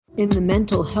In the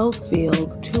mental health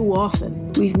field, too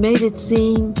often, we've made it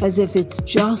seem as if it's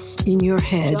just in your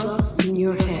head.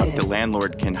 The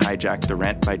landlord can hijack the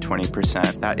rent by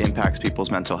 20%. That impacts people's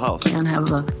mental health. Can't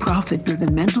have a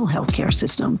profit-driven mental health care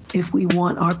system if we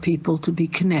want our people to be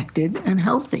connected and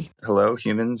healthy. Hello,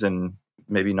 humans and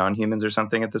maybe non-humans or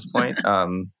something at this point.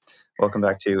 Welcome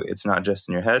back to It's Not Just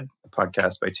in Your Head, a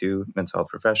podcast by two mental health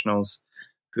professionals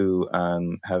who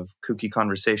have kooky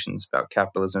conversations about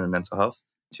capitalism and mental health,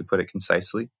 to put it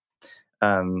concisely.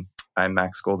 I'm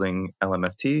Max Golding,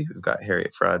 LMFT. We've got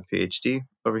Harriet Fraud, PhD,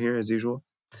 over here as usual.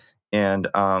 And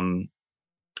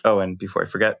and before I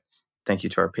forget, thank you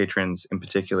to our patrons, in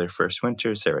particular First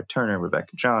Winter, Sarah Turner,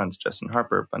 Rebecca Johns, Justin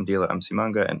Harper, Bandila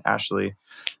Msimanga, and Ashley.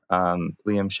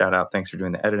 Liam, shout out. Thanks for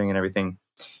doing the editing and everything.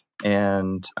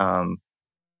 And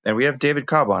we have David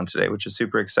Cobb on today, which is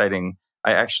super exciting.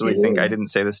 I actually think I didn't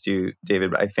say this to you, David,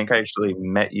 but I think I actually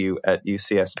met you at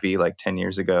UCSB like 10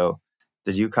 years ago.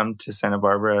 Did you come to Santa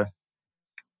Barbara?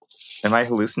 Am I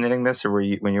hallucinating this, or were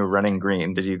you, when you were running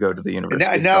Green, did you go to the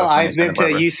University? No, I've been to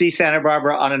UC Santa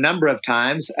Barbara on a number of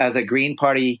times as a Green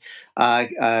Party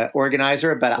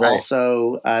organizer, but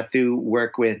also through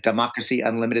work with Democracy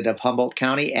Unlimited of Humboldt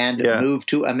County and Move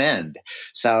to Amend.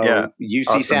 So UC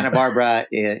awesome. Santa Barbara,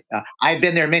 I've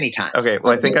been there many times. Okay,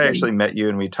 well, I think I actually met you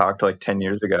and we talked like 10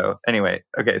 years ago. Anyway,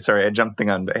 okay, sorry, I jumped the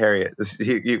gun, but Harriet,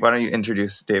 why don't you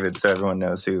introduce David so everyone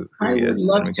knows who he is?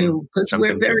 I would love to, because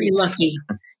we're very lucky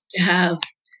to have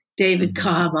David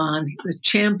Cobb on, the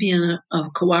champion of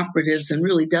cooperatives, and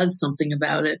really does something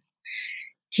about it.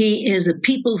 He is a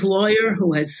people's lawyer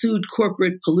who has sued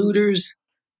corporate polluters,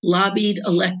 lobbied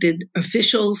elected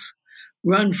officials,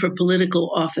 run for political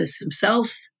office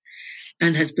himself,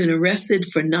 and has been arrested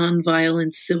for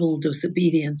nonviolent civil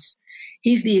disobedience.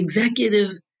 He's the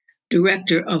executive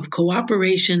director of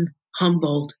Cooperation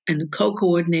Humboldt and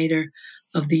co-coordinator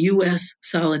of the U.S.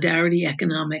 Solidarity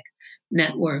Economic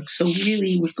Network. So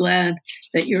really, we're glad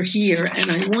that you're here.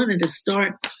 And I wanted to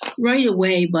start right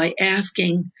away by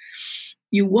asking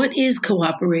you, what is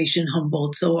Cooperation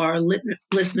Humboldt, so our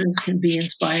listeners can be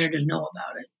inspired and know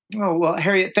about it? Oh, well,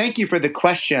 Harriet, thank you for the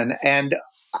question. And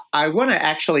I want to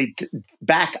actually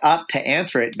back up to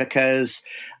answer it, because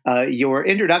your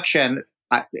introduction,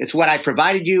 it's what I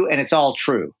provided you, and it's all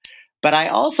true. But I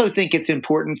also think it's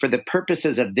important for the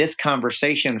purposes of this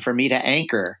conversation for me to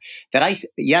anchor that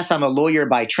yes, I'm a lawyer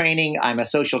by training. I'm a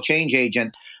social change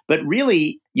agent. But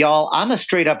really, y'all, I'm a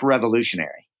straight up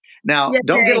revolutionary. Now,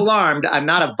 don't get alarmed. I'm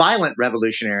not a violent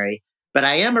revolutionary, but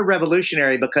I am a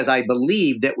revolutionary because I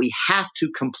believe that we have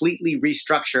to completely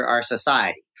restructure our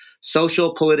society.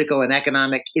 Social, political, and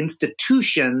economic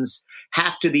institutions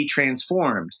have to be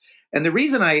transformed. And the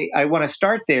reason I want to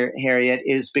start there, Harriet,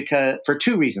 is because for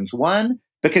two reasons. One,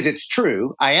 because it's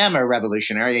true. I am a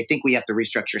revolutionary. I think we have to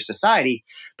restructure society.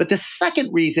 But the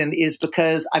second reason is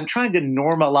because I'm trying to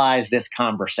normalize this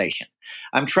conversation.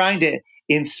 I'm trying to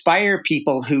inspire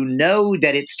people who know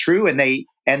that it's true, and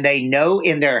they know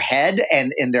in their head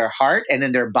and in their heart and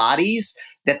in their bodies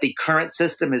that the current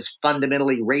system is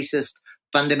fundamentally racist,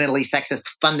 fundamentally sexist,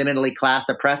 fundamentally class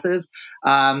oppressive.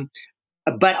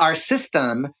 But our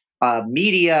system,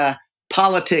 media,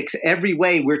 politics, every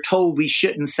way we're told we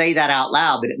shouldn't say that out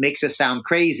loud, that it makes us sound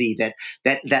crazy,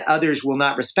 that others will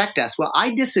not respect us. Well,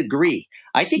 I disagree.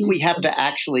 I think we have to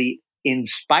actually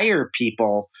inspire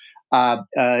people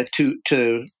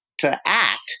to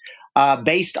act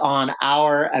based on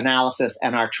our analysis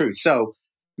and our truth. So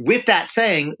with that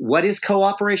saying, what is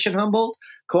Cooperation Humboldt?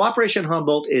 Cooperation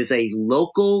Humboldt is a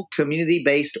local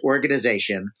community-based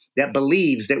organization that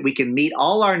believes that we can meet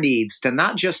all our needs to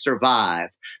not just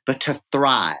survive, but to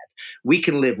thrive. We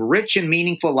can live rich and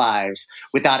meaningful lives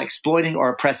without exploiting or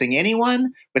oppressing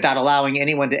anyone, without allowing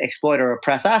anyone to exploit or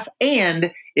oppress us,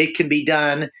 and it can be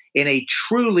done in a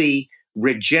truly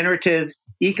regenerative,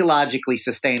 ecologically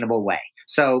sustainable way.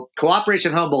 So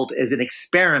Cooperation Humboldt is an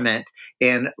experiment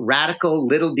in radical,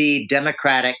 little d,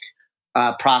 democratic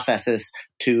processes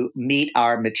to meet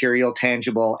our material,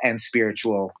 tangible, and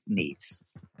spiritual needs.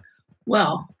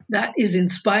 Well, that is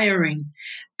inspiring.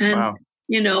 And,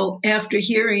 after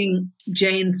hearing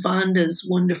Jane Fonda's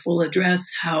wonderful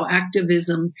address, how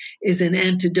activism is an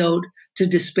antidote to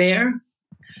despair,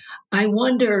 I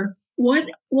wonder, what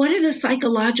are the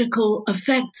psychological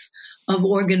effects of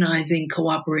organizing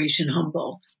Cooperation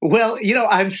Humboldt? Well,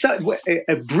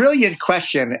 a brilliant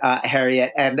question,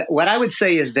 Harriet. And what I would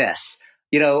say is this.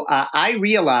 I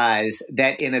realize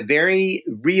that in a very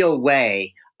real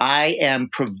way, I am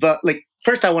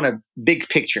first, I want a big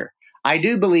picture. I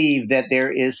do believe that there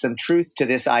is some truth to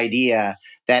this idea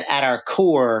that at our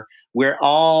core, we're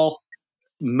all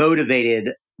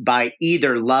motivated by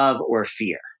either love or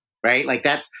fear, right? Like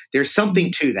there's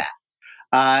something to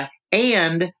that.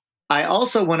 And I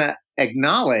also want to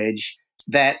acknowledge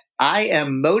that I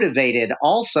am motivated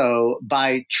also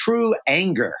by true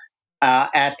anger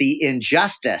at the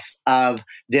injustice of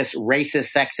this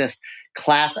racist, sexist,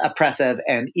 class oppressive,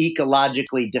 and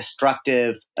ecologically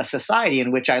destructive society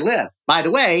in which I live. By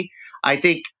the way, I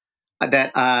think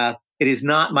that it is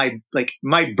not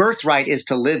my birthright is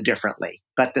to live differently,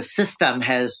 but the system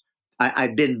has.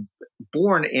 I've been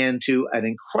born into an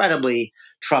incredibly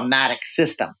traumatic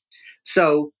system,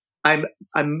 so I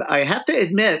have to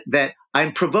admit that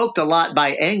I'm provoked a lot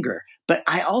by anger. But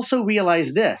I also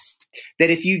realize this: that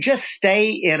if you just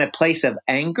stay in a place of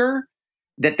anger,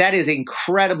 that is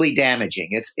incredibly damaging.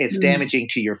 It's damaging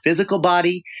to your physical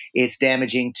body. It's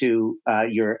damaging to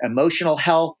your emotional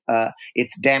health.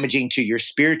 It's damaging to your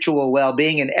spiritual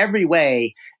well-being. In every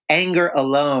way, anger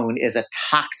alone is a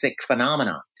toxic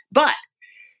phenomenon. But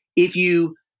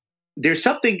there's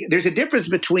a difference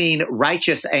between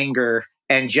righteous anger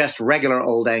and just regular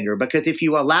old anger, because if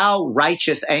you allow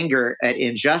righteous anger at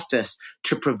injustice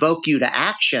to provoke you to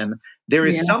action, there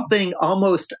is something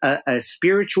almost a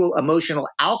spiritual, emotional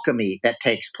alchemy that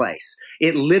takes place.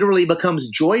 It literally becomes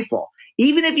joyful,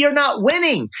 even if you're not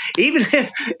winning, even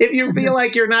if you feel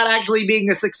like you're not actually being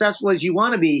as successful as you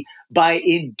want to be, by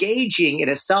engaging in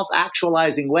a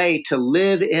self-actualizing way to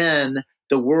live in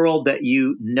the world that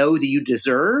you know that you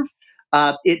deserve.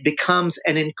 It becomes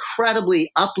an incredibly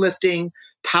uplifting,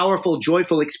 powerful,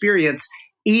 joyful experience,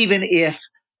 even if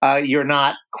you're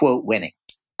not, quote, winning.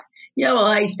 Yeah, well,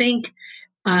 I think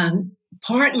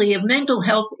partly if mental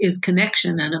health is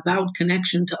connection and about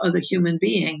connection to other human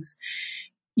beings,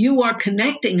 you are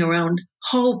connecting around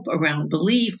hope, around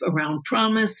belief, around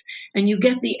promise, and you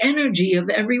get the energy of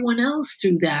everyone else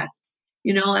through that.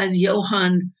 You know, as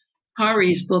Johann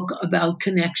Hari's book about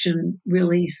connection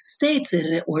really states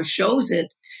it or shows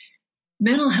it,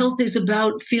 mental health is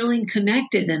about feeling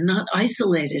connected and not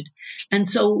isolated. And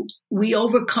so we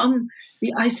overcome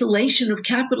the isolation of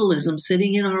capitalism,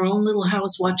 sitting in our own little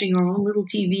house, watching our own little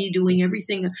TV, doing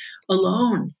everything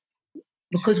alone,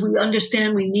 because we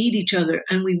understand we need each other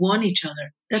and we want each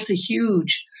other. That's a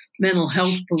huge mental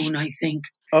health boon, I think.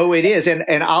 Oh, it is.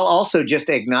 And I'll also just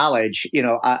acknowledge,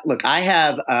 look, I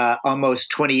have almost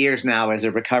 20 years now as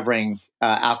a recovering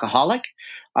alcoholic.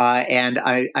 And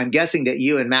I'm guessing that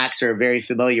you and Max are very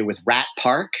familiar with Rat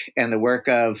Park and the work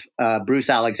of Bruce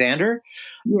Alexander.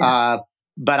 Yes.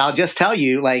 But I'll just tell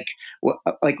you, like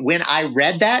when I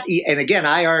read that, and again,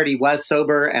 I already was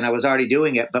sober and I was already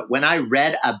doing it. But when I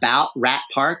read about Rat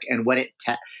Park and what it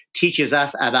teaches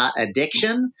us about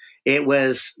addiction, it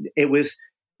was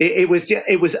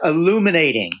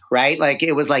illuminating, right? Like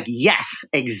it was like, yes,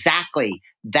 exactly.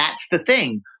 That's the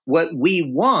thing. What we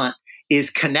want is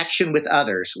connection with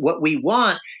others. What we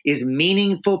want is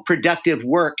meaningful, productive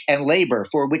work and labor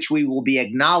for which we will be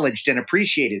acknowledged and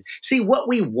appreciated. See, what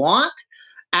we want,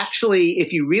 actually,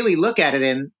 if you really look at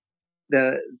it,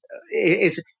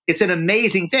 it's an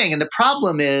amazing thing. And the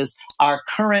problem is our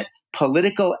current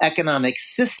political economic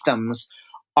systems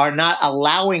are not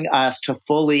allowing us to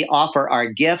fully offer our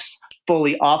gifts,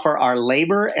 fully offer our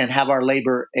labor, and have our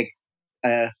labor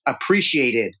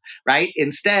appreciated, right?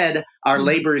 Instead, our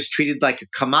labor is treated like a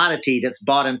commodity that's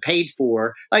bought and paid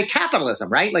for, like capitalism,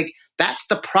 right? Like that's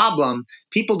the problem.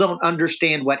 People don't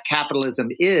understand what capitalism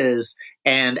is.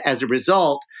 And as a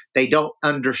result, they don't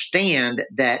understand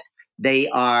that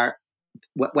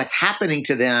what's happening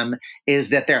to them is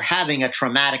that they're having a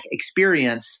traumatic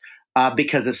experience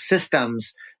because of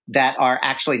systems that are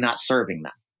actually not serving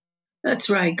them.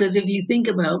 That's right. Because if you think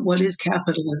about what is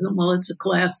capitalism, well, it's a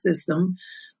class system,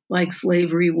 like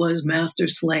slavery was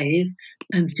master-slave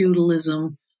and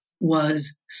feudalism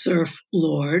was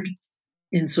serf-lord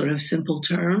in sort of simple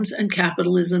terms. And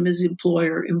capitalism is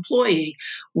employer-employee,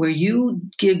 where you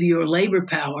give your labor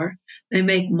power, they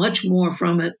make much more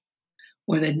from it,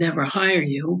 or they'd never hire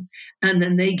you, and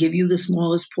then they give you the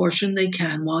smallest portion they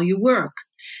can while you work.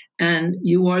 And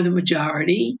you are the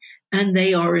majority, and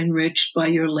they are enriched by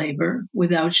your labor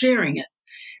without sharing it.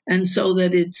 And so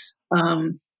that it's,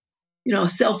 a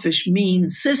selfish, mean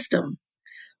system.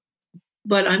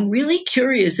 But I'm really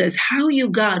curious as how you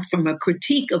got from a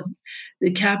critique of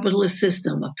the capitalist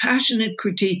system, a passionate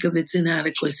critique of its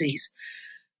inadequacies,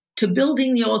 to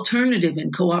building the alternative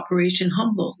in Cooperation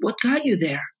Humboldt. What got you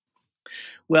there?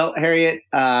 Well, Harriet,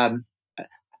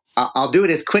 I'll do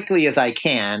it as quickly as I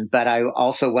can, but I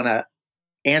also want to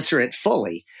answer it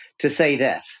fully to say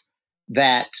this,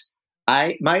 that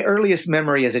my earliest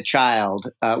memory as a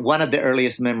child, one of the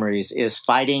earliest memories is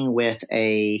fighting with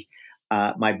a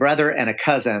my brother and a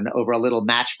cousin over a little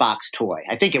Matchbox toy.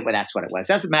 I think that's what it was.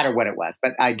 Doesn't matter what it was,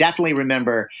 but I definitely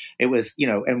remember it was,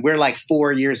 and we're like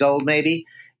 4 years old maybe.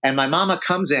 And my mama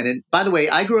comes in. And by the way,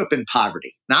 I grew up in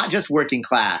poverty, not just working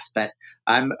class, but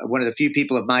I'm one of the few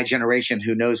people of my generation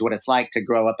who knows what it's like to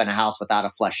grow up in a house without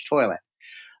a flush toilet.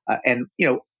 And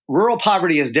rural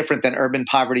poverty is different than urban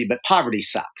poverty, but poverty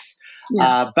sucks.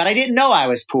 Yeah. But I didn't know I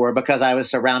was poor because I was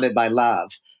surrounded by love.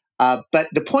 But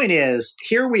the point is,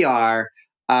 here we are,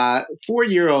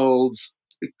 4-year-olds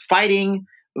fighting,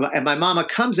 and my mama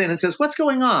comes in and says, "What's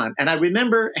going on?" And I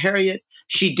remember, Harriet,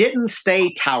 she didn't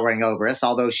stay towering over us,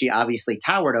 although she obviously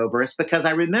towered over us, because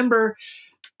I remember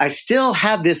I still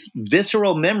have this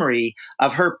visceral memory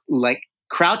of her like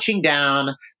crouching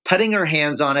down, putting her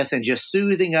hands on us and just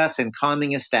soothing us and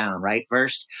calming us down, right?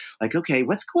 First, like, okay,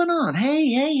 what's going on?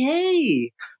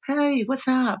 Hey, what's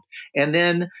up? And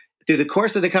then through the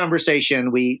course of the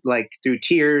conversation, we like through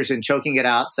tears and choking it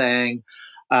out saying,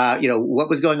 what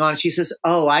was going on? She says,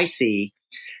 "Oh, I see.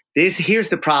 Here's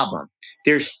the problem.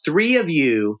 There's 3 of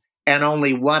you and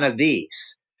only 1 of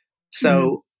these.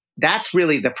 So that's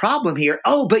really the problem here.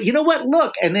 Oh, but you know what?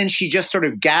 Look." And then she just sort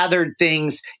of gathered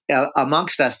things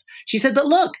amongst us. She said, "But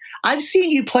look, I've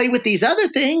seen you play with these other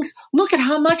things. Look at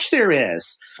how much there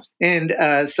is." And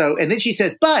and then she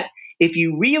says, "But if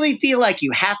you really feel like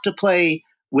you have to play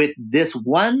with this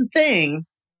one thing,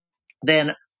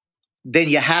 then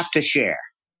you have to share.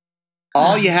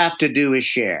 All you have to do is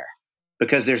share,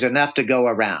 because there's enough to go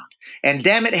around." And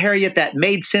damn it, Harriet, that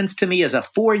made sense to me as a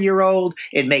 4-year-old.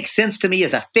 It makes sense to me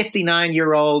as a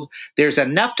 59-year-old. There's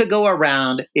enough to go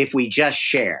around if we just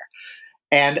share.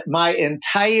 And my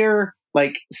entire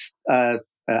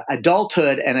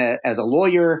adulthood and as a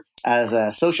lawyer, as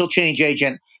a social change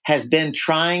agent, has been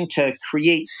trying to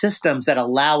create systems that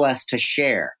allow us to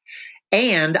share.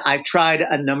 And I've tried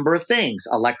a number of things.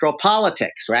 Electoral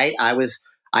politics, right?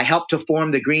 I helped to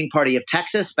form the Green Party of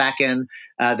Texas back in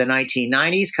the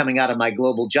 1990s, coming out of my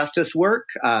global justice work.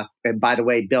 And by the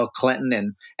way, Bill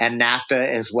Clinton and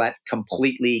NAFTA is what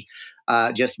completely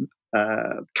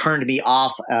turned me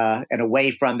off and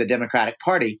away from the Democratic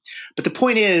Party. But the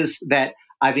point is that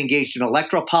I've engaged in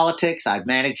electoral politics. I've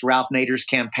managed Ralph Nader's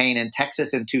campaign in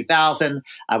Texas in 2000.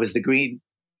 I was the Green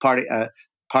Party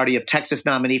of Texas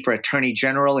nominee for Attorney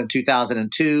General in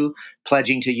 2002,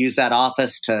 pledging to use that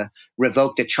office to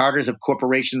revoke the charters of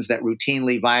corporations that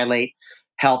routinely violate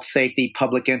health, safety,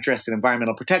 public interest, and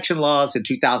environmental protection laws. In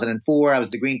 2004, I was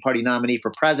the Green Party nominee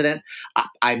for president.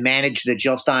 I managed the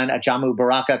Jill Stein Ajamu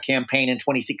Baraka campaign in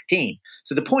 2016.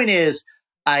 So the point is,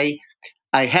 I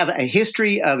have a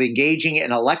history of engaging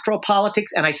in electoral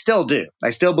politics, and I still do. I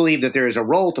still believe that there is a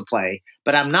role to play,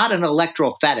 but I'm not an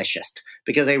electoral fetishist,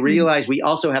 because I realize we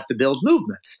also have to build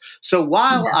movements. So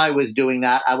while I was doing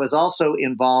that, I was also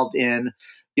involved in,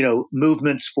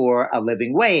 movements for a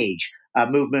living wage,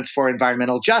 movements for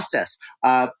environmental justice,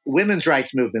 women's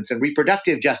rights movements, and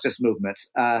reproductive justice movements,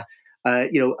 a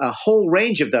whole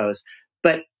range of those.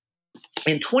 But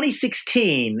in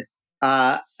 2016,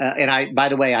 and by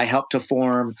the way, I helped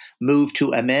to Move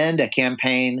to Amend, a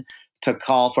campaign to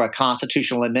call for a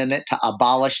constitutional amendment to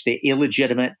abolish the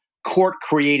illegitimate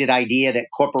court-created idea that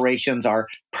corporations are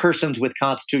persons with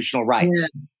constitutional rights,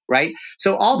 right?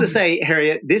 So all to say,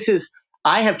 Harriet,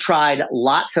 I have tried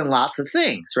lots and lots of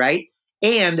things, right?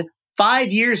 And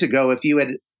 5 years ago, if you had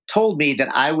told me that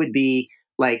I would be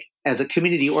as a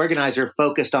community organizer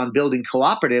focused on building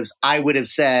cooperatives, I would have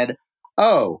said,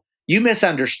 "Oh, you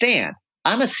misunderstand.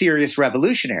 I'm a serious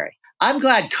revolutionary. I'm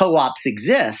glad co-ops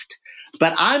exist,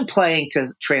 but I'm playing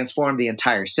to transform the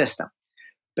entire system."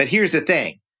 But here's the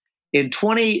thing.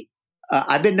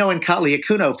 I've been knowing Kali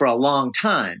Akuno for a long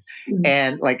time,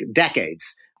 and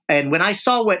decades. And when I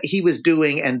saw what he was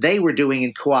doing and they were doing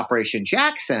in Cooperation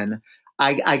Jackson,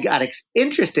 I got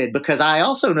interested, because I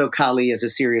also know Kali as a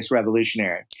serious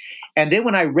revolutionary. And then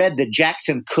when I read the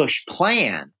Jackson Kush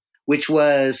plan, which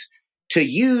was to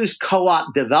use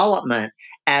co-op development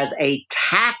as a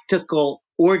tactical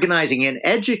organizing and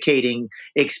educating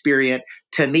experience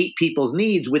to meet people's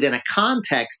needs within a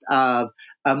context of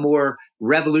a more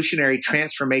revolutionary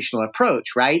transformational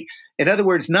approach, right? In other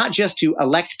words, not just to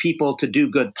elect people to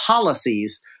do good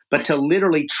policies, but to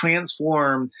literally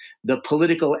transform the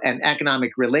political and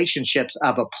economic relationships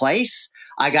of a place.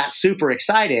 I got super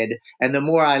excited. And the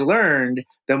more I learned,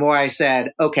 the more I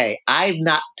said, okay, I've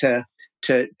not to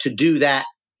do that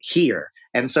here.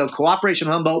 And so Cooperation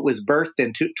Humboldt was birthed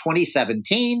in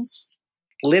 2017.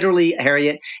 Literally,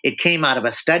 Harriet, it came out of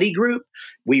a study group.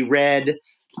 We read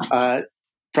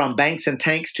From Banks and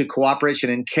Tanks to Cooperation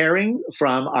and Caring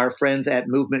from our friends at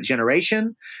Movement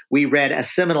Generation. We read a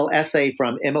seminal essay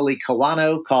from Emily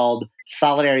Kawano called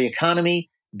Solidarity Economy,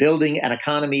 Building an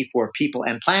Economy for People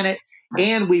and Planet.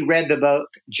 And we read the book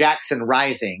Jackson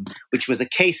Rising, which was a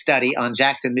case study on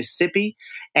Jackson, Mississippi.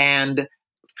 And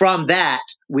from that,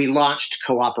 we launched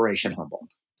Cooperation Humboldt.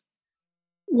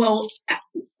 Well,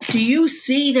 do you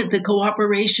see that the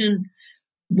cooperation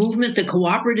movement, the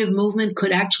cooperative movement,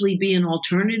 could actually be an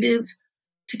alternative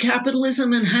to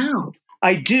capitalism, and how?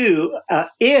 I do,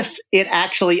 if it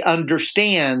actually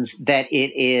understands that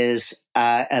it is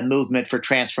a movement for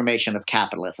transformation of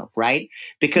capitalism, right?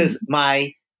 Because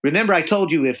remember I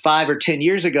told you if 5 or 10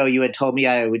 years ago you had told me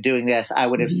I was doing this, I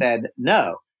would have said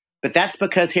no. But that's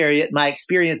because, Harriet, my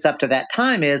experience up to that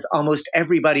time is almost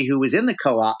everybody who was in the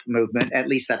co-op movement, at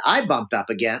least that I bumped up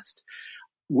against,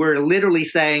 were literally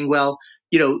saying, well,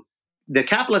 the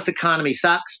capitalist economy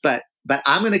sucks, but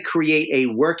I'm going to create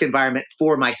a work environment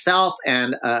for myself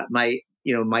and my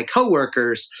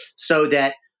coworkers so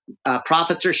that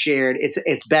profits are shared.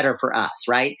 It's better for us,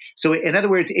 right? So in other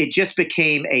words, it just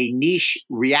became a niche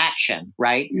reaction,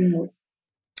 right? Mm-hmm.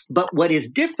 But what is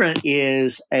different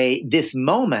is this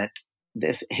moment,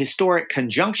 this historic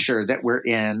conjuncture that we're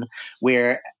in,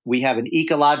 where we have an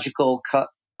ecological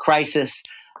crisis,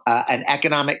 an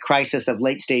economic crisis of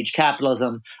late-stage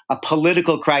capitalism, a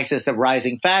political crisis of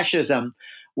rising fascism.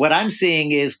 What I'm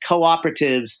seeing is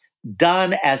cooperatives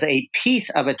done as a piece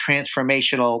of a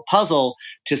transformational puzzle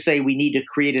to say we need to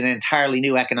create an entirely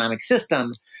new economic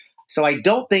system. So I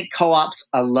don't think co-ops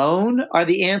alone are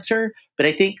the answer, but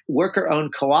I think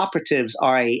worker-owned cooperatives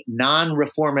are a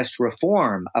non-reformist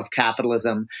reform of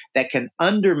capitalism that can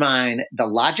undermine the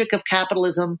logic of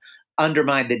capitalism,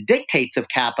 undermine the dictates of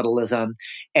capitalism,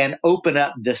 and open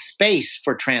up the space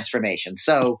for transformation.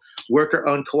 So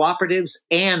worker-owned cooperatives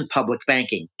and public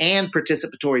banking and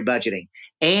participatory budgeting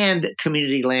and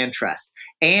community land trust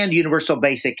and universal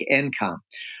basic income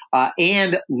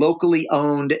and locally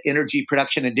owned energy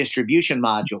production and distribution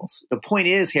modules. The point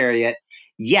is, Harriet,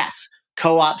 yes,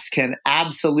 co-ops can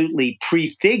absolutely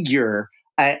prefigure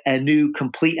a new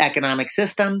complete economic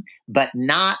system, but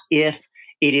not if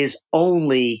it is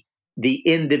only the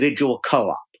individual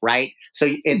co-op, right? So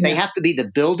they have to be the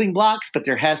building blocks, but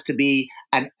there has to be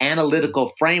an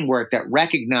analytical framework that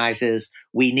recognizes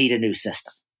we need a new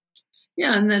system.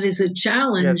 Yeah, and that is a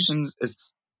challenge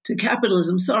to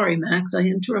capitalism. Sorry, Max, I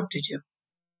interrupted you.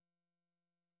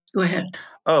 Go ahead.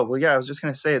 Oh, well, yeah, I was just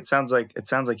going to say, it sounds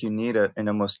like you need an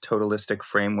almost totalistic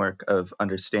framework of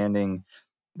understanding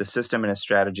the system and a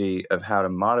strategy of how to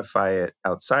modify it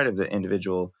outside of the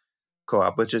individual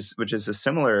co-op, which is a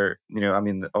similar,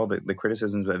 all the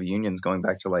criticisms of unions going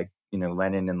back to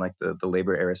Lenin and the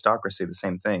labor aristocracy, the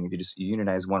same thing. If you just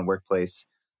unionize one workplace,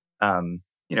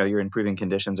 you're improving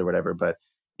conditions or whatever, but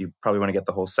you probably want to get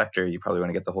the whole sector, you probably want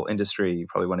to get the whole industry, you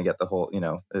probably want to get the whole,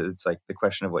 it's like the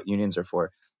question of what unions are for.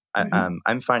 Mm-hmm.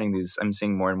 I'm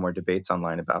seeing more and more debates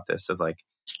online about this of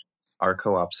are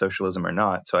co-op socialism or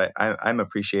not. So I'm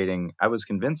appreciating, I was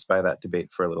convinced by that debate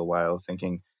for a little while,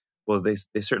 thinking, well,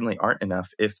 they certainly aren't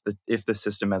enough if the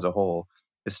system as a whole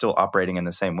is still operating in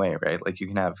the same way, right? Like you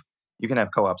can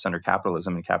have co-ops under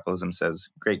capitalism, and capitalism says,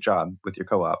 great job with your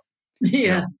co-op.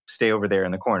 Yeah. Stay over there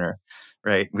in the corner,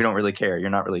 right? We don't really care. You're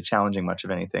not really challenging much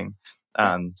of anything.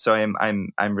 So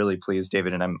I'm really pleased,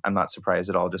 David, and I'm not surprised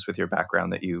at all, just with your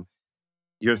background, that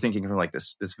you're thinking from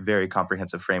this very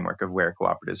comprehensive framework of where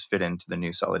cooperatives fit into the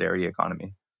new solidarity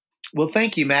economy. Well,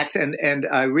 thank you, Max, and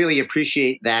I really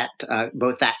appreciate that,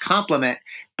 both that compliment,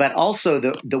 but also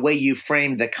the way you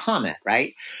framed the comment,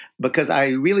 right? Because I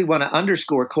really want to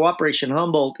underscore Cooperation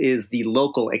Humboldt is the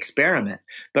local experiment.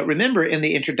 But remember, in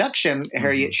the introduction,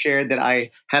 Harriet shared that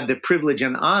I have the privilege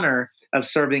and honor of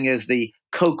serving as the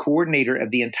co-coordinator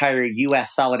of the entire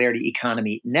U.S. Solidarity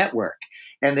Economy Network.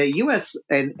 And the U.S.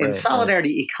 and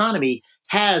Solidarity Economy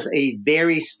has a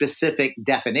very specific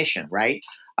definition, right?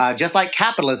 Just like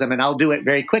capitalism, and I'll do it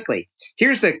very quickly.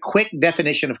 Here's the quick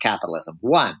definition of capitalism.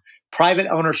 1, private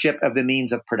ownership of the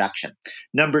means of production.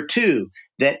 Number 2,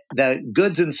 that the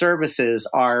goods and services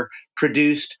are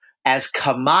produced as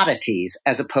commodities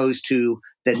as opposed to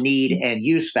the need and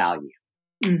use value.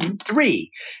 Mm-hmm.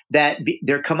 3, that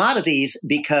they're commodities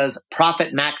because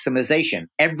profit maximization.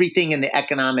 Everything in the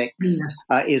economics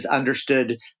is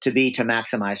understood to be to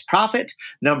maximize profit.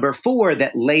 Number 4,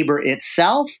 that labor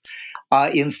itself,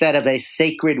 instead of a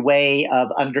sacred way of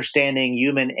understanding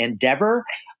human endeavor,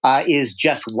 is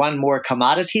just one more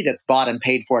commodity that's bought and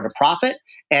paid for at a profit.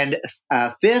 And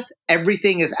 5th,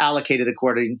 everything is allocated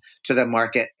according to the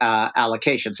market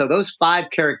allocation. So those 5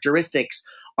 characteristics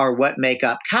are what make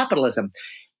up capitalism.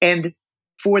 And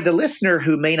for the listener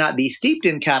who may not be steeped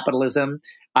in capitalism,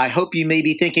 I hope you may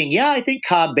be thinking, yeah, I think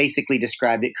Cobb basically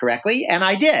described it correctly. And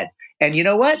I did. And you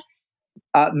know what?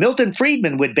 Milton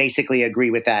Friedman would basically agree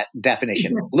with that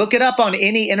definition. Look it up on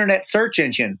any internet search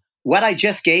engine. What I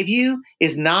just gave you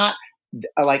is not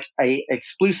like a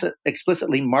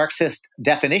explicitly Marxist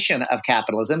definition of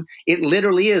capitalism. It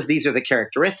literally is, these are the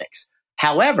characteristics.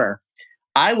 However,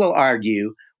 I will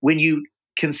argue when you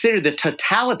consider the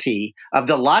totality of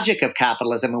the logic of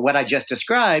capitalism and what I just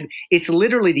described, it's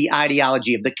literally the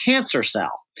ideology of the cancer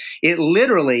cell. It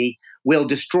literally will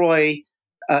destroy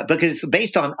because it's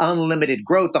based on unlimited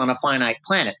growth on a finite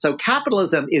planet. So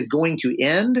capitalism is going to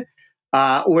end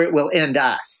or it will end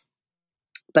us.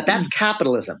 But that's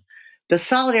capitalism. The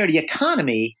solidarity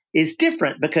economy is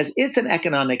different because it's an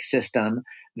economic system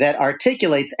that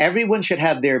articulates everyone should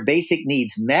have their basic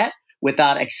needs met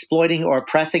without exploiting or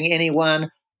oppressing anyone,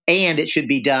 and it should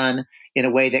be done in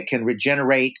a way that can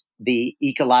regenerate the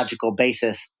ecological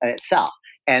basis itself.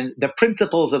 And the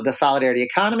principles of the solidarity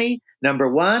economy,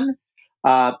 number one,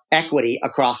 equity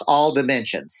across all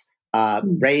dimensions,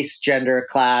 race, gender,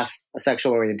 class,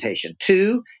 sexual orientation.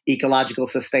 2, ecological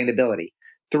sustainability.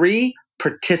 3,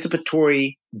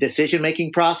 participatory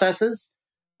decision-making processes.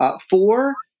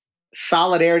 4,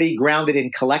 solidarity grounded in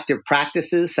collective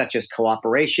practices such as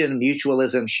cooperation,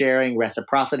 mutualism, sharing,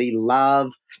 reciprocity,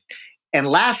 love. And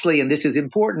lastly, and this is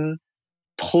important,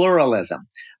 pluralism,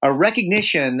 a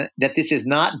recognition that this is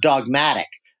not dogmatic.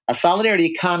 A solidarity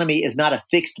economy is not a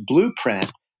fixed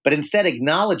blueprint, but instead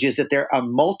acknowledges that there are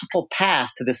multiple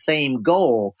paths to the same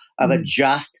goal of a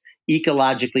just,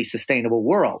 ecologically sustainable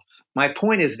world. My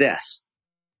point is this.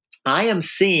 I am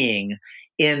seeing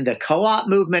in the co-op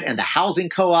movement and the housing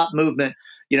co-op movement,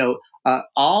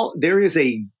 there is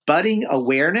a budding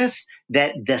awareness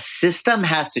that the system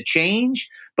has to change,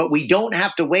 but we don't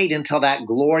have to wait until that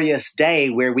glorious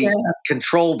day where we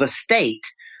control the state.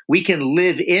 We can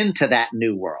live into that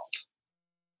new world.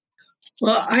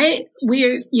 Well,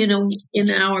 we're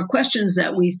in our questions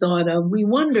that we thought of, we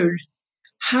wondered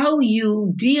how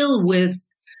you deal with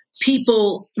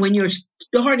people when you're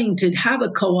starting to have a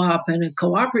co-op and a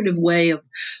cooperative way of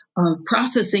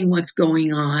processing what's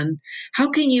going on.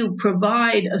 How can you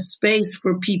provide a space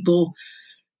for people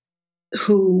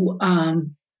who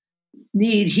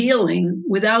need healing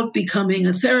without becoming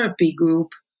a therapy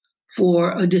group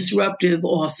for a disruptive,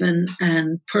 often,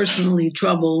 and personally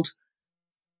troubled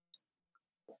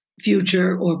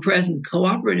future or present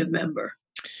cooperative member?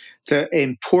 It's an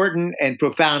important and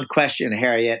profound question,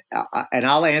 Harriet, and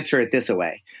I'll answer it this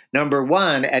way. Number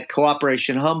one, at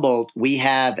Cooperation Humboldt, we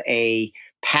have a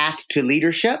path to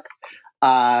leadership,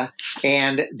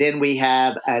 and then we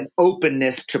have an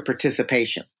openness to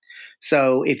participation.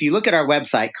 So if you look at our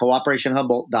website,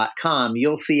 cooperationhumboldt.com,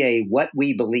 you'll see a what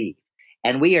we believe.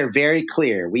 And we are very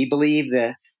clear. We believe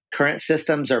the current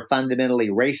systems are fundamentally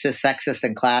racist, sexist,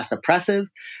 and class oppressive.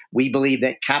 We believe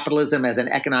that capitalism as an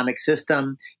economic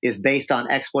system is based on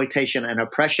exploitation and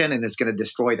oppression and is going to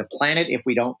destroy the planet if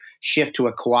we don't shift to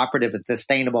a cooperative and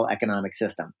sustainable economic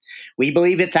system. We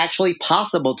believe it's actually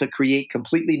possible to create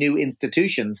completely new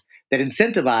institutions that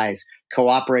incentivize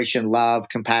cooperation, love,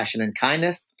 compassion, and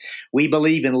kindness. We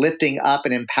believe in lifting up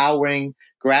and empowering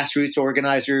grassroots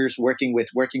organizers working with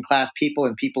working class people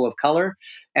and people of color.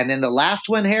 And then the last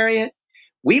one, Harriet,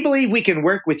 we believe we can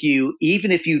work with you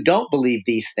even if you don't believe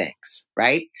these things,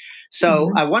 right?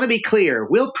 So I want to be clear,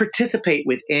 we'll participate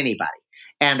with anybody.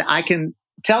 And I can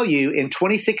tell you in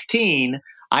 2016,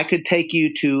 I could take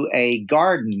you to a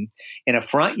garden in a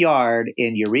front yard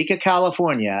in Eureka,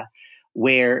 California,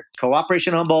 where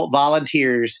Cooperation Humboldt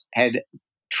volunteers had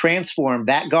transformed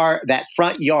that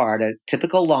front yard, a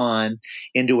typical lawn,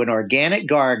 into an organic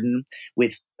garden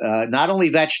with not only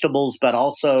vegetables, but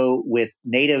also with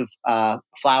native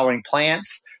flowering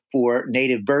plants for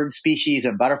native bird species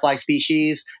and butterfly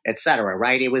species, et cetera,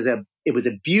 right? It was a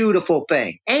beautiful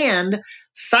thing. And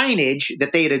signage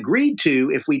that they had agreed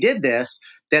to if we did this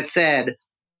that said,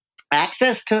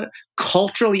 access to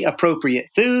culturally appropriate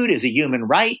food is a human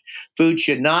right. Food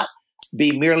should not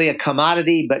be merely a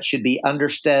commodity, but should be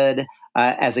understood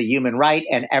as a human right,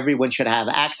 and everyone should have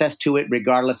access to it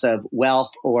regardless of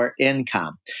wealth or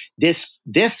income. This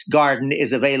garden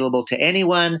is available to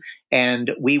anyone,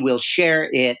 and we will share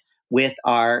it with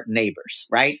our neighbors,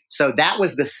 right? So that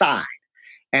was the sign.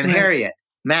 And right. Harriet,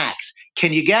 Max,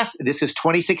 can you guess? This is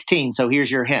 2016, so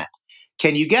here's your hint.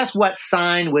 Can you guess what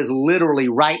sign was literally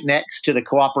right next to the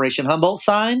Cooperation Humboldt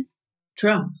sign?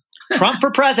 Trump. Trump for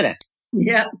president.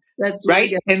 Yeah. That's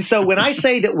right. And so when I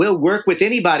say that we'll work with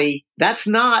anybody, that's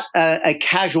not a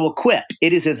casual quip.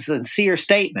 It is a sincere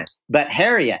statement. But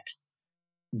Harriet,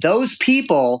 those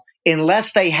people,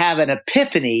 unless they have an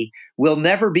epiphany, will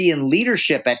never be in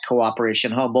leadership at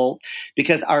Cooperation Humboldt,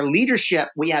 because our leadership,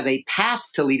 we have a path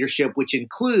to leadership, which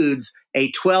includes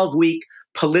a 12-week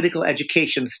political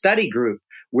education study group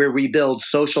where we build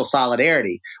social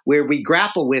solidarity, where we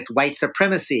grapple with white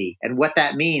supremacy and what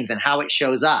that means and how it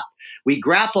shows up. We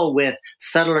grapple with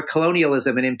settler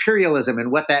colonialism and imperialism and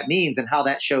what that means and how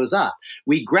that shows up.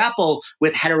 We grapple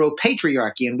with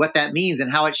heteropatriarchy and what that means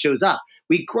and how it shows up.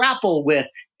 We grapple with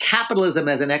capitalism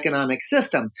as an economic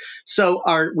system. So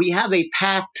we have a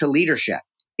path to leadership.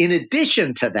 In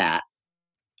addition to that,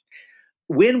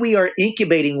 when we are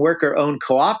incubating worker-owned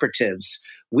cooperatives,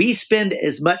 we spend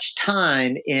as much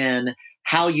time in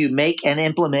how you make and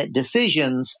implement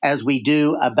decisions as we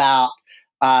do about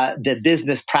the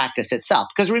business practice itself.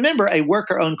 Because remember, a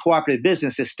worker-owned cooperative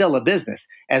business is still a business.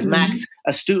 As Max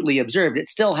astutely observed, it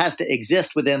still has to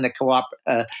exist within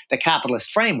the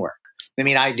capitalist framework. I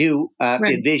mean, I do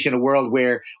envision a world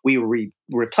where we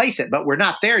replace it, but we're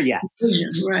not there yet.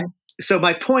 Right. So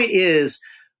my point is,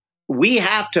 we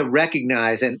have to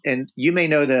recognize, and you may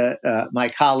know my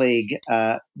colleague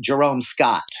Jerome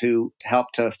Scott, who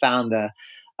helped to found the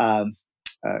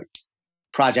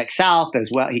Project South as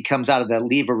well. He comes out of the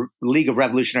League of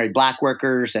Revolutionary Black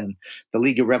Workers and the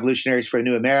League of Revolutionaries for a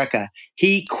New America.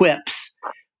 He quips,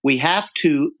 we have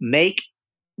to make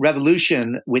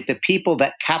revolution with the people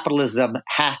that capitalism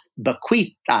hath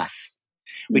bequeathed us,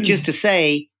 which is to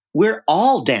say, we're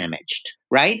all damaged,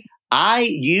 right?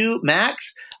 You,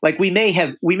 Max, like we may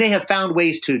have found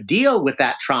ways to deal with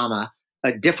that trauma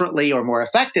differently or more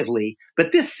effectively,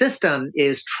 but this system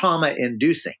is trauma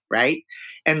inducing, right?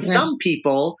 And some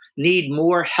people need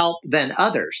more help than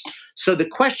others. So the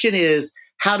question is,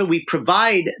 how do we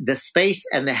provide the space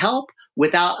and the help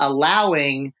without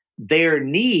allowing their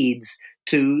needs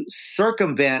to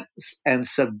circumvent and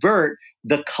subvert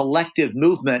the collective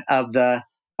movement of the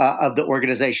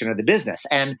organization or the business?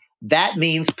 And that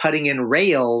means putting in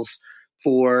rails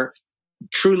for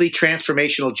truly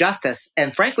transformational justice,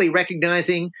 and frankly,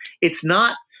 recognizing it's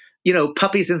not,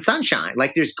 puppies and sunshine.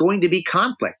 Like, there's going to be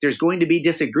conflict, there's going to be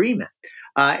disagreement,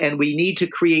 and we need to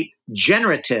create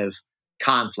generative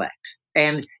conflict.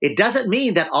 And it doesn't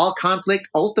mean that all conflict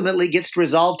ultimately gets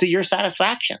resolved to your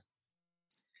satisfaction.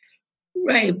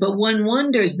 Right. But one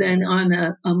wonders then, on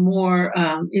a more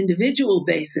individual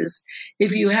basis,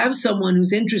 if you have someone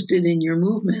who's interested in your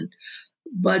movement,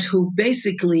 but who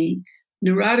basically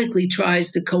neurotically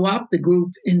tries to co-opt the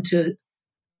group into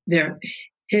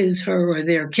his, her, or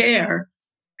their care,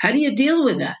 how do you deal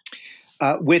with that?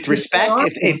 With respect,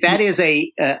 if that is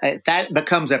if that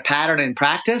becomes a pattern in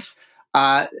practice,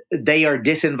 they are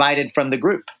disinvited from the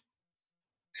group.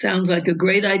 Sounds like a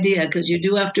great idea, because you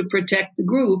do have to protect the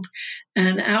group.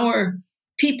 And our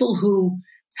people who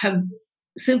have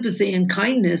sympathy and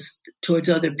kindness towards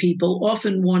other people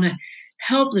often want to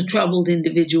help the troubled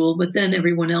individual, but then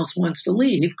everyone else wants to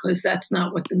leave because that's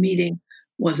not what the meeting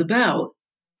was about.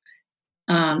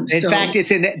 In fact,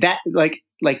 it's in that,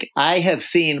 like I have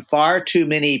seen far too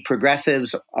many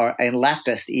progressives and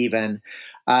leftists even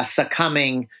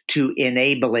succumbing to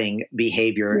enabling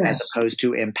behavior as opposed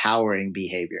to empowering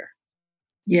behavior.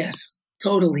 Yes,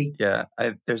 totally. Yeah.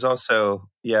 There's also,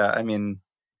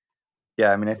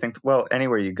 I think, well,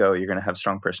 anywhere you go, you're going to have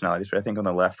strong personalities. But I think on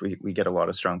the left, we get a lot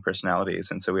of strong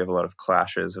personalities. And so we have a lot of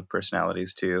clashes of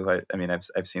personalities too.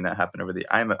 I've seen that happen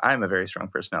I'm a very strong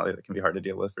personality that can be hard to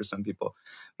deal with for some people.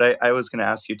 But I was going to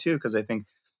ask you too, because I think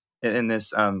in this,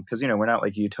 because, we're not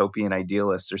like utopian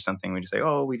idealists or something. We just say,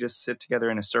 oh, we just sit together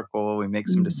in a circle, we make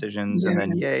some decisions, and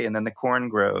then yay, and then the corn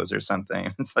grows or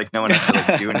something. It's like no one has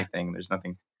to do anything. There's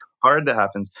nothing hard that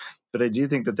happens. But I do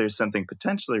think that there's something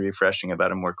potentially refreshing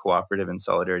about a more cooperative and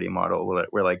solidarity model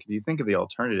where like, if you think of the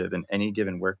alternative in any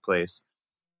given workplace,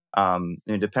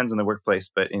 it depends on the workplace,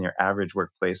 but in your average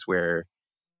workplace where,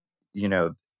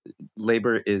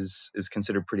 labor is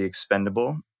considered pretty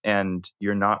expendable, and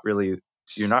you're not really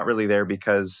there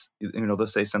because, they'll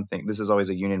say something. This is always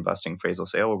a union busting phrase. They'll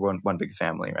say, oh, we're one big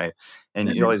family, right?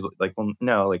 And you always like, well,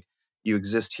 no, like, you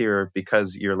exist here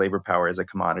because your labor power is a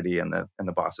commodity, and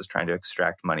the boss is trying to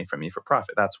extract money from you for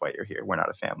profit. That's why you're here. We're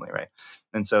not a family, right?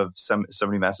 And so if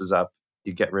somebody messes up,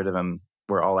 you get rid of them.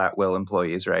 We're all at will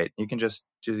employees, right? You can just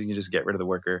get rid of the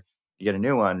worker. You get a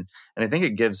new one, and I think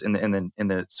it gives in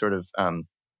the sort of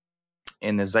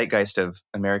in the zeitgeist of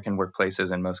American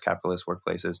workplaces and most capitalist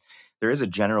workplaces, there is a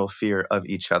general fear of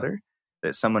each other,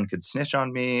 that someone could snitch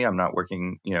on me. I'm not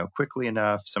working, quickly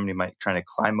enough. Somebody might try to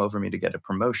climb over me to get a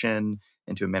promotion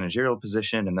into a managerial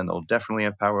position, and then they'll definitely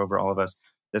have power over all of us.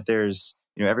 That there's,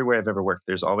 everywhere I've ever worked,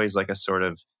 there's always like a sort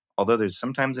of, although there's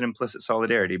sometimes an implicit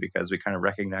solidarity because we kind of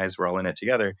recognize we're all in it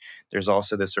together, there's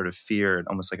also this sort of fear,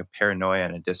 almost like a paranoia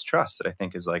and a distrust that I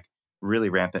think is like really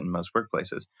rampant in most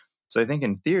workplaces. So I think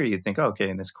in theory, you'd think, okay,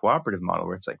 in this cooperative model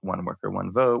where it's like one worker,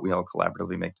 one vote, we all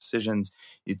collaboratively make decisions,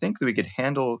 you'd think that we could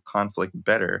handle conflict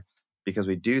better because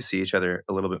we do see each other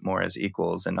a little bit more as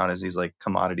equals and not as these like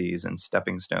commodities and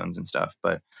stepping stones and stuff.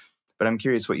 But I'm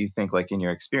curious what you think, like in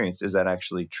your experience, is that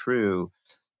actually true?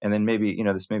 And then maybe,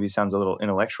 this maybe sounds a little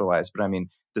intellectualized, but I mean,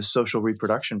 the social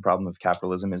reproduction problem of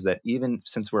capitalism is that even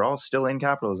since we're all still in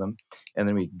capitalism, and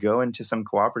then we go into some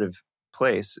cooperative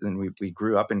place and we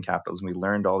grew up in capitalism, we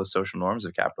learned all the social norms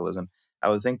of capitalism, I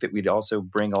would think that we'd also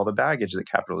bring all the baggage that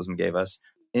capitalism gave us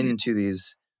into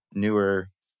these newer,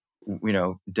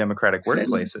 democratic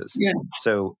workplaces. Yeah.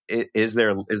 So is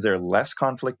there less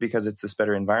conflict because it's this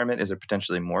better environment? Is there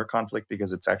potentially more conflict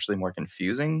because it's actually more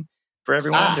confusing for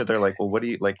everyone? They're like, well, what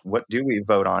do we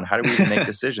vote on? How do we even make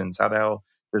decisions? How the hell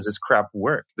does this crap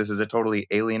work? This is a totally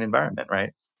alien environment,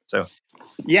 right? So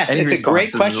yes, it's a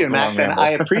great question, Max, and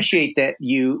I appreciate that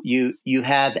you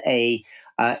have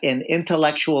an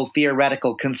intellectual,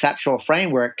 theoretical, conceptual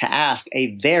framework to ask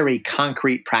a very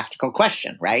concrete, practical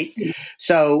question, right? Yes.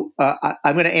 So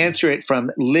I'm going to answer it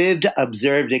from lived,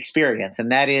 observed experience,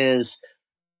 and that is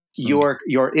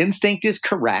your instinct is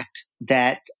correct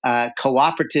that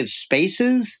cooperative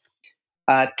spaces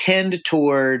tend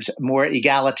towards more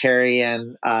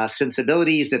egalitarian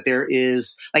sensibilities, that there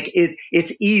is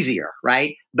it's easier,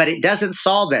 right? But it doesn't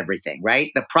solve everything, right?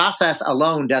 The process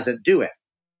alone doesn't do it.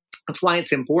 That's why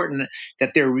it's important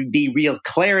that there be real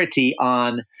clarity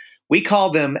on, we call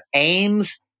them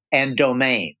aims and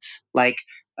domains. Like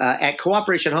at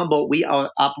Cooperation Humboldt, we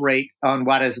operate on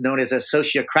what is known as a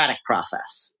sociocratic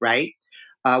process, right?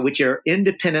 Which are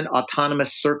independent,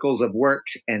 autonomous circles of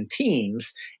works and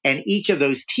teams. And each of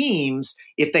those teams,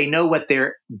 if they know what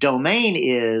their domain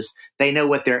is, they know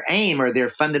what their aim or their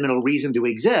fundamental reason to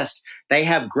exist, they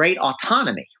have great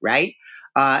autonomy, right?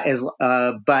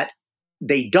 But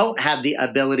they don't have the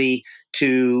ability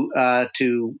to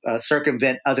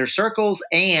circumvent other circles,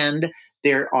 and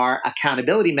there are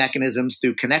accountability mechanisms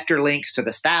through connector links to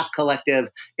the staff collective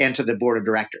and to the board of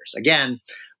directors. Again,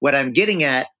 what I'm getting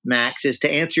at, Max, is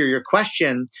to answer your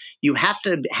question, you have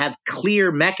to have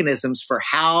clear mechanisms for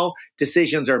how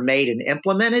decisions are made and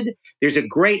implemented. There's a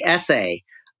great essay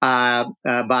by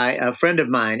a friend of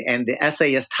mine, and the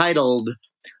essay is titled,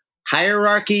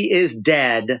 "Hierarchy is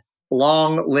Dead,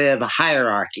 Long Live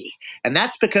Hierarchy." And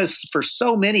that's because for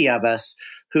so many of us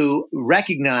who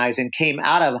recognize and came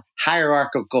out of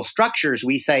hierarchical structures,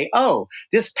 we say, oh,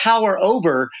 this power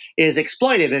over is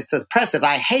exploitive, it's oppressive,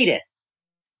 I hate it.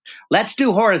 Let's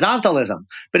do horizontalism.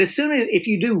 But as soon as if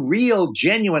you do real,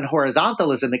 genuine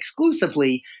horizontalism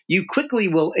exclusively, you quickly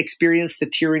will experience the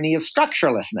tyranny of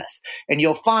structurelessness. And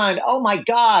you'll find, oh my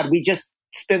God, we just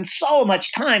spend so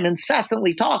much time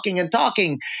incessantly talking. And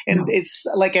it's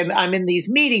like, and I'm in these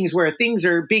meetings where things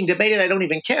are being debated I don't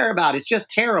even care about. It's just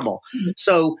terrible. Mm-hmm.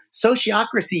 So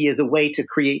sociocracy is a way to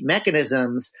create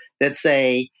mechanisms that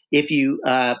say, if you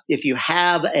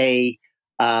have a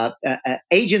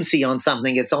agency on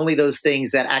something, it's only those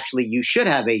things that actually you should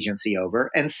have agency over.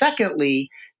 And secondly,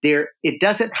 it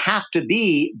doesn't have to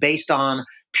be based on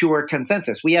pure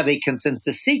consensus. We have a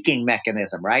consensus-seeking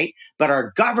mechanism, right? But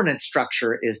our governance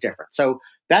structure is different. So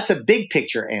that's a big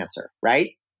picture answer,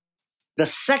 right? The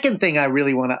second thing I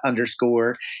really want to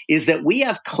underscore is that we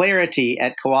have clarity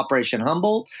at Cooperation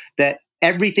Humboldt that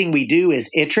everything we do is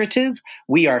iterative.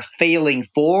 We are failing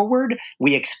forward.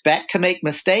 We expect to make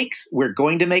mistakes. We're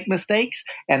going to make mistakes,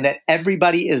 and that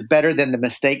everybody is better than the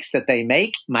mistakes that they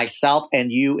make, myself and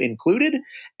you included.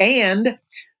 And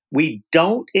we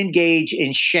don't engage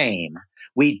in shame.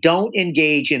 We don't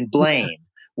engage in blame.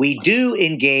 We do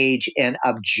engage in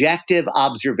objective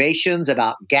observations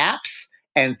about gaps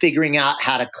and figuring out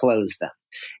how to close them.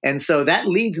 And so that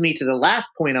leads me to the last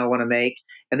point I want to make.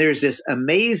 And there's this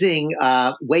amazing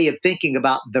way of thinking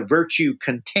about the virtue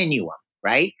continuum,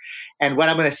 right? And what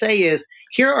I'm going to say is,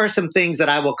 here are some things that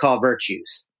I will call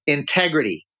virtues: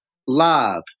 integrity,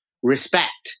 love,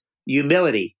 respect,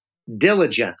 humility,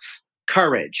 diligence,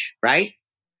 courage, right?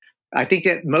 I think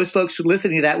that most folks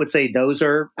listening to that would say those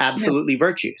are absolutely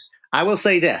virtues. I will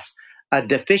say this: a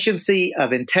deficiency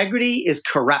of integrity is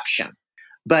corruption,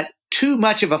 but too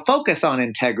much of a focus on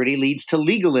integrity leads to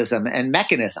legalism and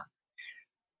mechanism.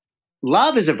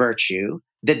 Love is a virtue.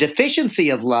 The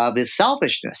deficiency of love is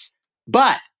selfishness,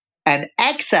 but an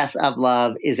excess of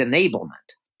love is enablement.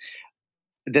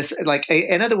 this, like,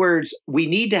 in other words, we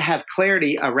need to have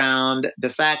clarity around the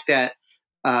fact that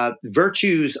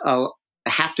virtues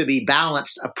have to be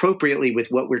balanced appropriately with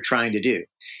what we're trying to do.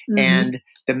 Mm-hmm. And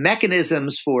the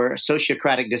mechanisms for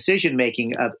sociocratic decision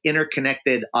making of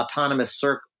interconnected autonomous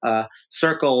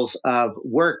circles of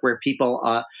work where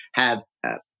people have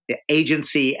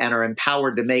agency and are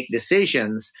empowered to make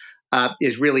decisions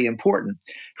is really important.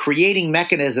 Creating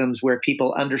mechanisms where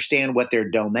people understand what their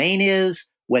domain is,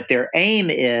 what their aim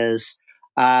is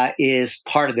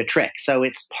part of the trick. So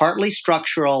it's partly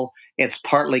structural, it's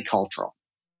partly cultural.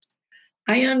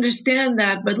 I understand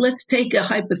that, but let's take a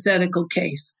hypothetical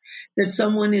case that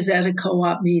someone is at a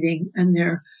co-op meeting and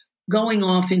they're going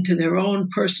off into their own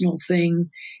personal thing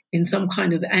in some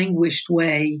kind of anguished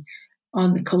way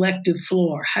on the collective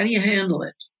floor. How do you handle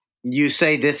it? You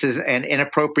say this is an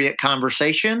inappropriate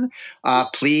conversation.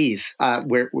 Please,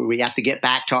 we have to get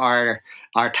back to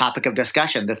our topic of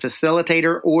discussion. The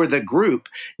facilitator or the group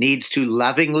needs to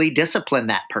lovingly discipline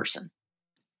that person.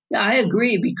 Yeah, I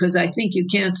agree, because I think you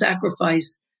can't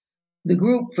sacrifice the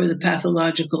group for the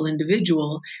pathological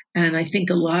individual. And I think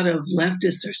a lot of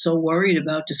leftists are so worried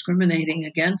about discriminating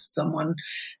against someone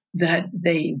that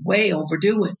they way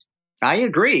overdo it. I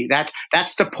agree.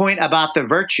 That's the point about the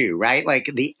virtue, right? Like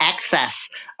the excess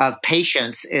of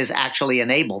patience is actually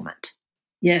enablement.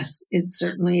 Yes, it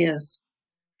certainly is.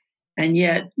 And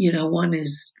yet,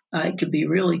 I could be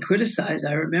really criticized.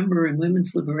 I remember in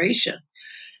women's liberation,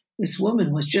 this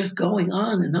woman was just going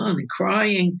on and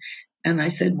crying. And I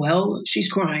said, well,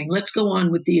 she's crying. Let's go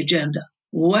on with the agenda.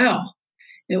 Well,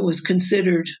 it was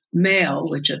considered male,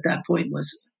 which at that point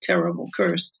was a terrible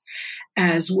curse,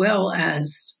 as well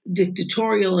as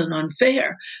dictatorial and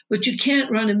unfair. But you can't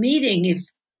run a meeting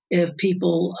if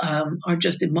people are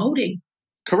just emoting.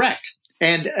 Correct.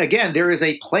 And again, there is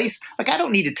a place, like I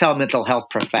don't need to tell mental health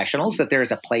professionals that there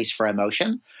is a place for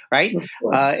emotion, right?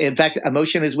 In fact,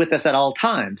 emotion is with us at all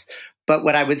times. But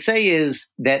what I would say is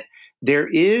that there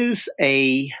is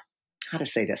how to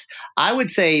say this? I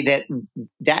would say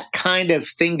that kind of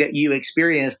thing that you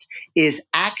experienced is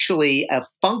actually a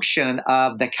function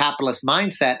of the capitalist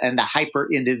mindset and the hyper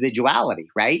individuality,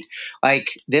 right? Like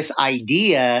this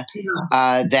idea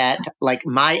that like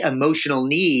my emotional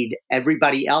need,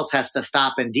 everybody else has to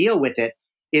stop and deal with it,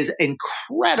 is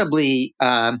incredibly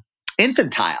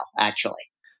infantile, actually.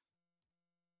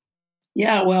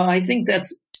 Yeah, well, I think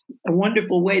that's a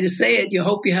wonderful way to say it. You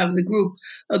hope you have the group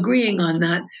agreeing on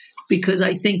that, because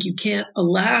I think you can't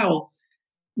allow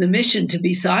the mission to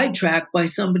be sidetracked by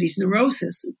somebody's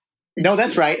neurosis. No,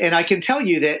 that's right. And I can tell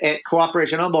you that at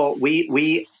Cooperation Humboldt,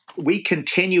 we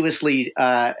continuously,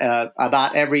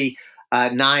 about every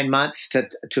 9 months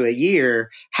to a year,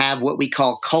 have what we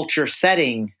call culture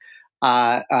setting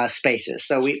spaces.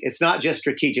 So it's not just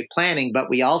strategic planning, but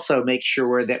we also make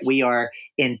sure that we are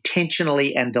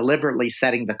intentionally and deliberately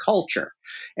setting the culture.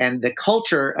 And the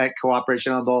culture at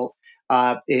Cooperation Humboldt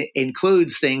it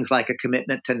includes things like a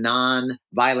commitment to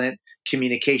non-violent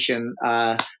communication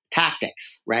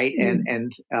tactics, right? Mm-hmm.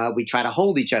 And we try to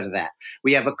hold each other to that.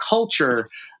 We have a culture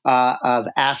of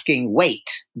asking wait,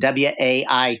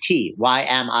 WAIT, why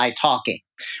am I talking?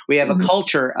 We have a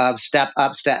culture of step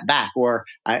up, step back, or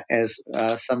as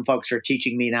some folks are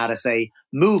teaching me now to say,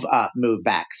 move up, move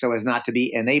back, so as not to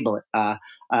be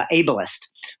ableist.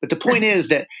 But the point is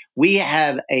that we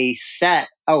have a set.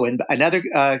 Oh, and another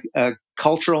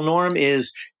cultural norm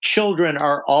is children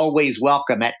are always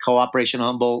welcome at Cooperation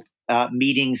Humboldt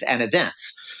meetings and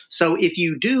events. So if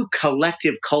you do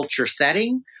collective culture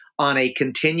setting on a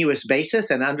continuous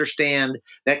basis and understand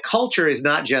that culture is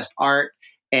not just art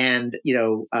and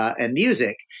and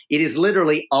music, it is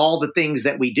literally all the things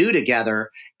that we do together,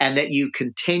 and that you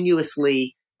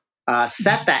continuously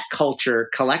set that culture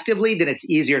collectively, then it's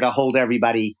easier to hold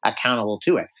everybody accountable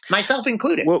to it, myself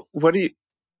included. Well, what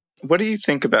do you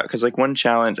think about, because like one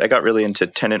challenge, I got really into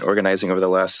tenant organizing over the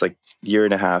last like year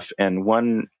and a half, and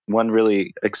one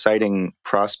really exciting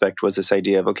prospect was this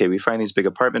idea of, okay, we find these big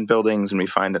apartment buildings and we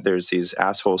find that there's these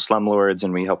asshole slumlords,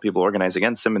 and we help people organize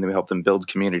against them, and then we help them build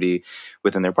community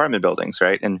within their apartment buildings,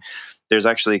 right? And there's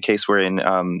actually a case where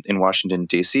in Washington,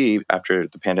 D.C., after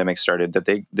the pandemic started,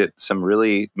 that some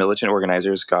really militant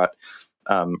organizers got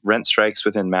rent strikes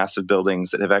within massive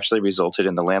buildings that have actually resulted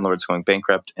in the landlords going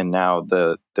bankrupt, and now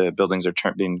the buildings are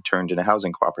being turned into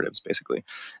housing cooperatives, basically.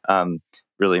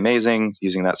 Really amazing,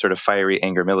 using that sort of fiery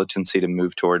anger militancy to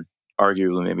move toward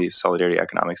arguably maybe solidarity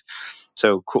economics.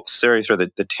 So cool. Sorry for the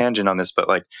tangent on this, but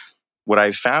like what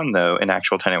I've found though in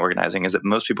actual tenant organizing is that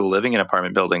most people living in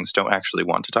apartment buildings don't actually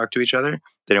want to talk to each other.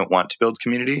 They don't want to build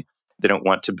community. They don't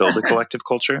want to build a collective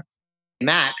culture.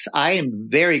 Max, I am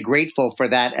very grateful for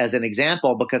that as an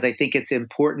example, because I think it's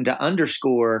important to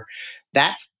underscore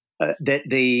that's that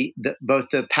both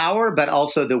the power but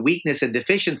also the weakness and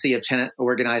deficiency of tenant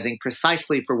organizing,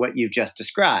 precisely for what you've just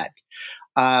described.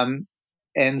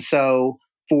 And so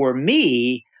for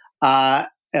me, I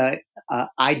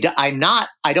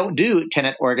don't do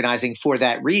tenant organizing for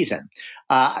that reason.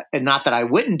 And not that I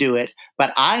wouldn't do it,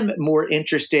 but I'm more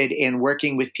interested in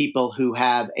working with people who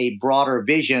have a broader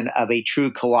vision of a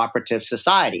true cooperative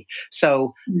society.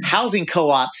 So housing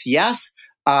co-ops, yes,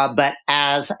 but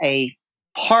as a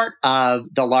part of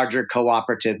the larger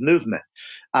cooperative movement.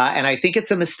 And I think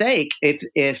it's a mistake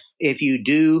if you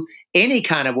do any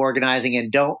kind of organizing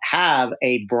and don't have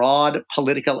a broad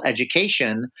political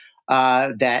education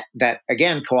that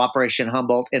again, Cooperation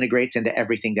Humboldt integrates into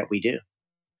everything that we do.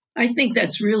 I think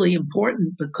that's really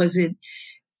important, because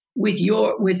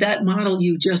with that model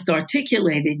you just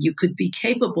articulated, you could be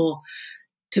capable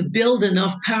to build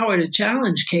enough power to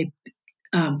challenge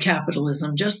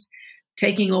capitalism. Just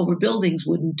taking over buildings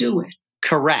wouldn't do it.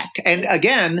 Correct. And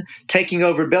again, taking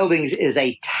over buildings is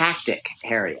a tactic,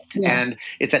 Harriet. Yes. And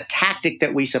it's a tactic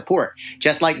that we support.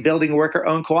 Just like building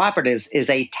worker-owned cooperatives is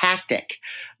a tactic.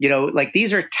 Like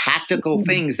these are tactical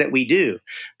things that we do.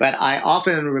 But I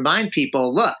often remind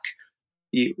people, look,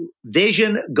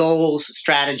 vision, goals,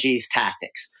 strategies,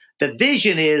 tactics. The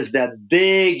vision is the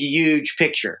big, huge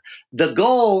picture. The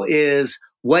goal is,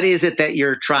 what is it that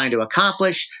you're trying to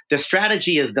accomplish? The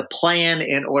strategy is the plan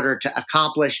in order to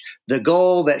accomplish the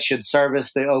goal that should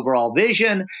service the overall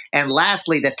vision. And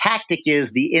lastly, the tactic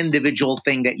is the individual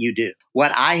thing that you do.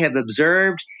 What I have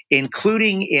observed,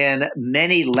 including in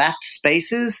many left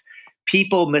spaces,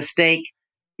 people mistake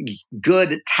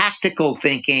good tactical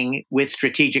thinking with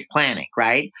strategic planning,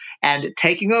 right? And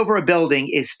taking over a building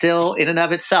is still in and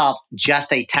of itself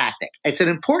just a tactic. It's an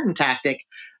important tactic.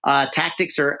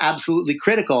 Tactics are absolutely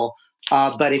critical,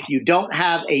 but if you don't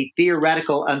have a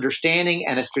theoretical understanding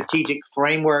and a strategic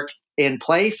framework in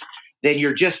place, then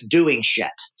you're just doing shit,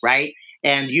 right?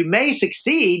 And you may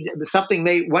succeed,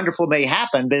 something wonderful may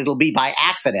happen, but it'll be by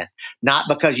accident, not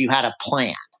because you had a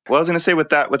plan. Well, I was going to say with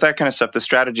that kind of stuff, the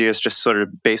strategy is just sort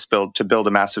of base build to build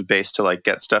a massive base to like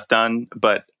get stuff done.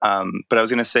 But I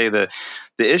was going to say the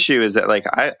issue is that like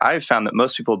I've found that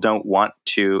most people don't want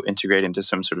to integrate into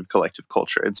some sort of collective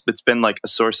culture. It's been like a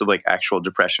source of like actual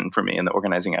depression for me in the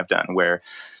organizing I've done, where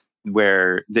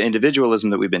the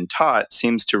individualism that we've been taught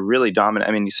seems to really dominate.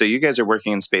 I mean, so you guys are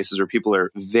working in spaces where people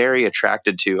are very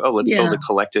attracted to, let's build a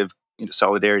collective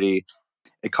solidarity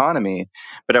economy.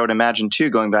 But I would imagine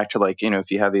too, going back to like, if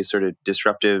you have these sort of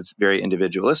disruptive, very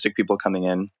individualistic people coming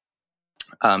in,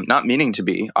 not meaning to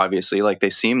be, obviously, like they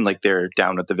seem like they're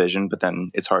down with the vision, but then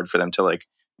it's hard for them to like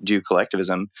do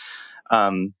collectivism.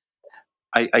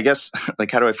 I guess,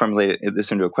 like, how do I formulate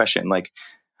this into a question? Like,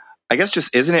 I guess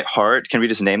just, isn't it hard? Can we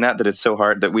just name that it's so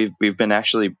hard that we've been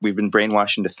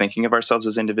brainwashed into thinking of ourselves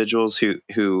as individuals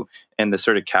who and the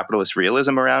sort of capitalist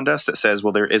realism around us that says,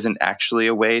 well, there isn't actually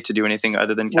a way to do anything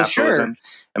other than capitalism. Well, sure.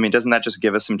 I mean, doesn't that just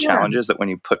give us some challenges that when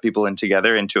you put people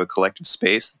together into a collective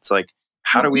space, it's like,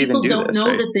 how do we even do this? People don't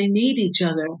know that they need each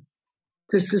other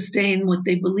to sustain what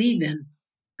they believe in.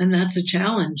 And that's a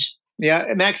challenge.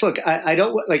 Yeah, Max, look, I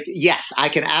don't yes, I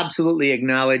can absolutely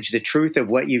acknowledge the truth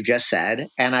of what you just said.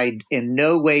 And I in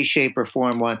no way, shape, or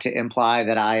form want to imply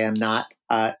that I am not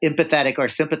empathetic or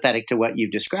sympathetic to what you've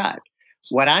described.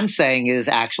 What I'm saying is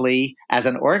actually, as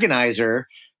an organizer,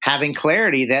 having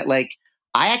clarity that like,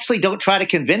 I actually don't try to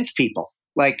convince people.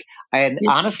 Like,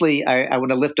 honestly, I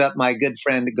want to lift up my good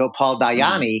friend Gopal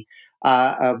Dayani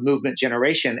of Movement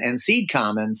Generation and Seed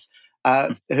Commons.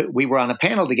 We were on a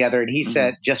panel together, and he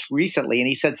said just recently, and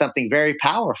he said something very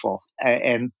powerful.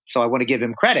 And so I want to give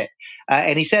him credit.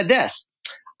 And he said this: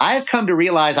 I have come to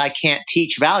realize I can't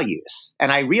teach values.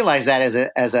 And I realize that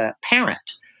as a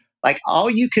parent, like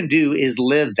all you can do is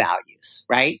live values,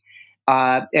 right?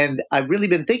 And I've really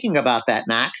been thinking about that,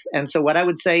 Max. And so what I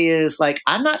would say is like,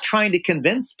 I'm not trying to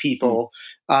convince people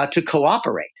to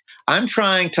cooperate. I'm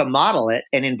trying to model it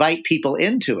and invite people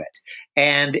into it.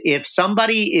 And if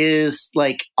somebody is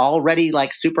like already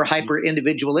like super hyper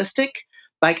individualistic,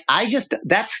 like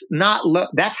that's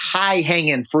high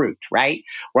hanging fruit, right?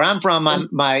 Where I'm from,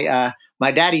 my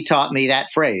daddy taught me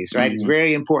that phrase, right? It's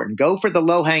very important. Go for the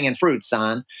low hanging fruit,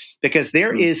 son, because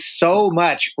there is so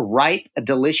much ripe,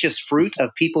 delicious fruit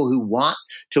of people who want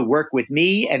to work with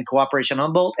me and Cooperation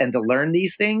Humboldt and to learn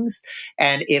these things.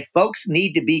 And if folks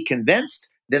need to be convinced,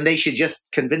 then they should just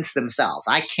convince themselves.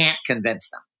 I can't convince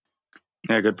them.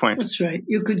 Yeah, good point. That's right.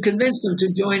 You could convince them to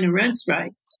join a rent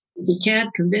strike. You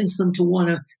can't convince them to want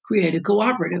to create a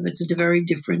cooperative. It's a very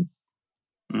different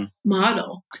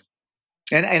model.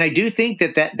 And I do think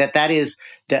that is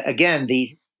again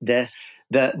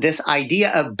this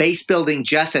idea of base building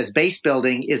just as base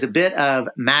building is a bit of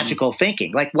magical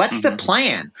thinking. Like, what's the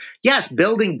plan? Yes,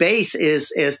 building base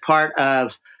is part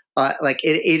of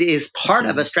it is part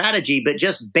of a strategy, but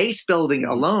just base building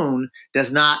alone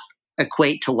does not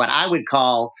equate to what I would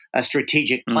call a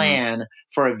strategic plan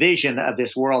for a vision of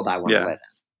this world I want to live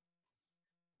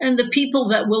in. And the people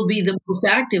that will be the most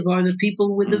active are the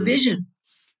people with the vision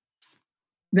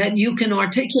that you can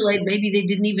articulate. Maybe they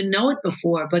didn't even know it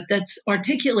before, but that's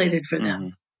articulated for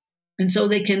them. And so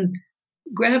they can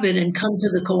grab it and come to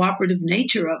the cooperative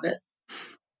nature of it.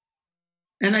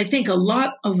 And I think a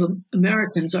lot of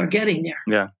Americans are getting there.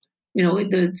 Yeah. You know,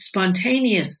 the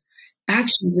spontaneous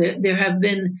actions, there have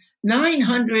been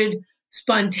 900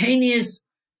 spontaneous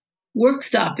work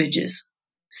stoppages.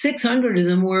 600 of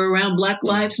them were around Black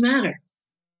Lives Matter,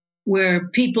 where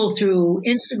people through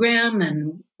Instagram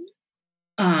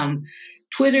and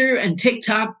Twitter and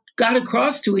TikTok got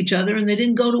across to each other, and they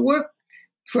didn't go to work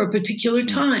for a particular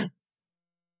time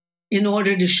in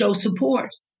order to show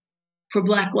support for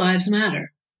Black Lives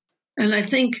Matter. And I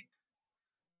think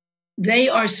they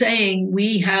are saying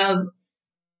we have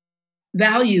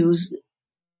values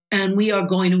and we are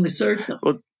going to assert them.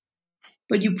 Well,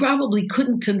 but you probably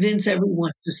couldn't convince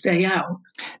everyone to stay out.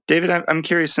 David, I'm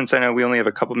curious, since I know we only have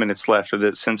a couple minutes left, of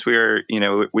that, since we're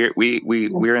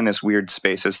in this weird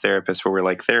space as therapists, where we're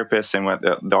like therapists, and what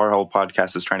our whole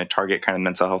podcast is trying to target kind of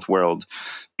mental health world,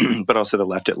 but also the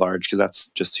left at large, because that's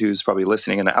just who's probably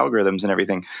listening, and the algorithms and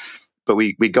everything. But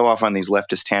we go off on these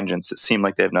leftist tangents that seem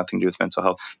like they have nothing to do with mental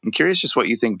health. I'm curious just what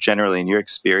you think generally in your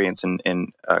experience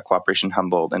in Cooperation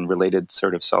Humboldt and related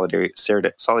sort of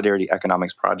solidarity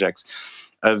economics projects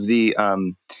of the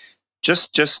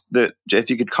if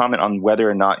you could comment on whether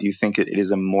or not you think it is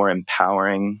a more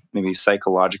empowering, maybe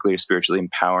psychologically or spiritually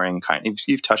empowering kind.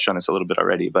 You've touched on this a little bit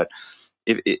already, but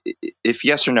if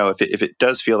yes or no, if it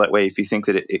does feel that way, if you think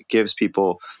that it gives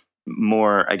people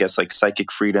more, I guess, like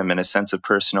psychic freedom and a sense of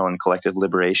personal and collective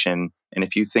liberation, and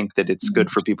if you think that it's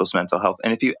good for people's mental health,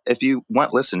 and if you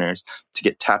want listeners to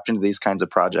get tapped into these kinds of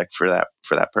projects for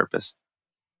that purpose.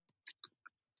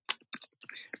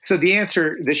 So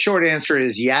the short answer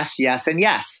is yes, yes, and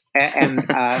yes. And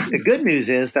the good news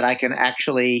is that I can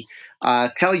actually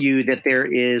tell you that there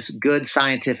is good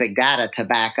scientific data to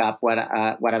back up what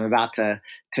I'm about to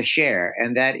share,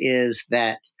 and that is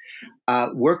that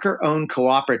worker-owned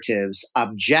cooperatives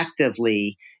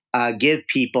objectively give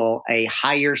people a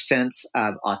higher sense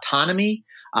of autonomy,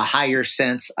 a higher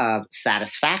sense of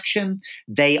satisfaction.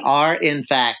 They are, in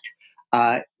fact,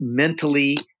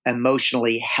 mentally,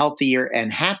 emotionally healthier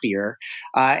and happier.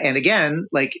 And again,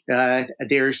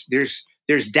 there's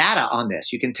data on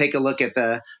this. You can take a look at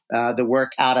the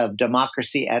work out of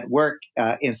Democracy at Work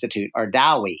Institute, or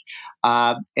DOWI.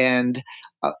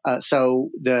 So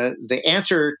the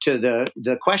answer to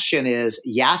the question is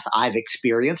yes, I've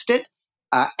experienced it,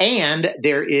 and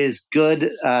there is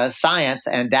good science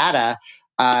and data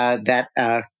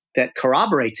that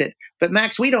corroborates it. But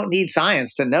Max, we don't need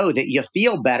science to know that you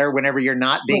feel better whenever you're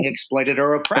not being exploited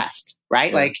or oppressed,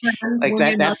 right?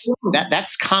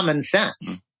 That's common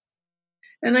sense.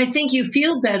 And I think you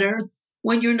feel better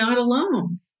when you're not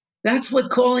alone. That's what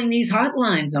calling these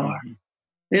hotlines are.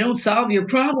 They don't solve your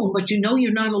problem, but you know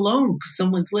you're not alone because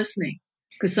someone's listening.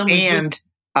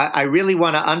 I really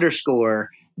want to underscore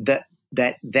that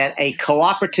a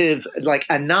cooperative, like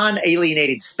a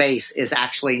non-alienated space, is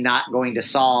actually not going to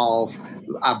solve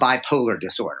a bipolar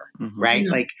disorder, right?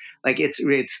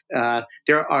 Mm-hmm.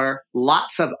 There are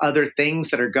lots of other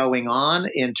things that are going on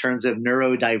in terms of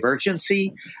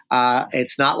neurodivergency.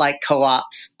 It's not like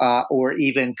co-ops or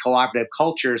even cooperative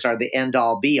cultures are the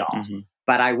end-all be-all. Mm-hmm.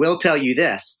 But I will tell you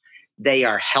this: they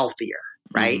are healthier.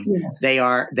 Right? Yes. They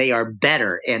are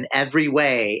better in every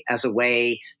way as a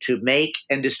way to make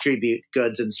and distribute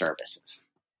goods and services.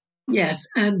 Yes,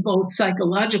 and both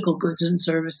psychological goods and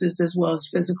services as well as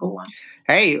physical ones.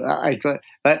 Hey,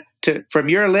 from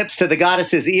your lips to the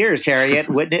goddess's ears, Harriet,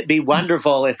 wouldn't it be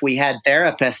wonderful if we had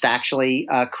therapists actually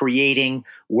creating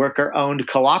worker-owned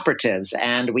cooperatives,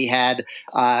 and we had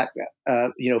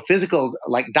physical,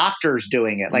 like doctors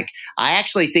doing it? Like, I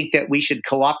actually think that we should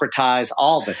cooperatize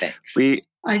all the things.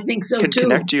 I think so could too.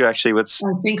 Connect you actually with.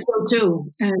 I think so too.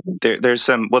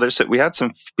 We had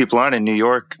some people on in New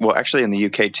York. Well, actually in the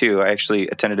UK too. I actually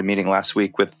attended a meeting last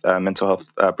week with mental health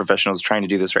professionals trying to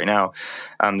do this right now.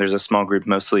 There's a small group,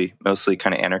 mostly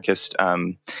kind of anarchist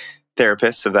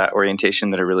therapists of that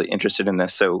orientation that are really interested in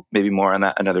this. So maybe more on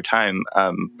that another time.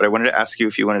 But I wanted to ask you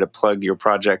if you wanted to plug your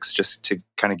projects, just to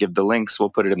kind of give the links. We'll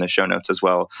put it in the show notes as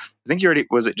well. I think you already,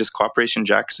 was it just Cooperation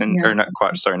Jackson or not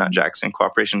Jackson,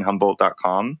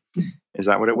 cooperationhumboldt.com. Is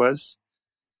that what it was?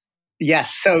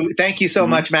 Yes. So thank you so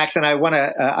much, Max. And I want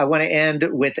to end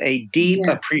with a deep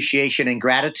appreciation and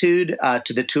gratitude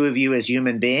to the two of you as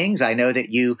human beings. I know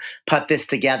that you put this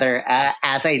together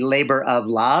as a labor of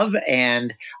love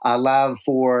and a love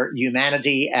for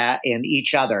humanity and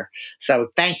each other. So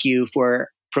thank you for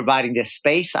providing this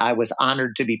space. I was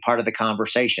honored to be part of the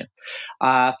conversation.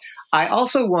 I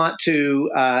also want to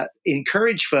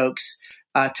encourage folks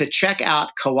to check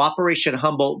out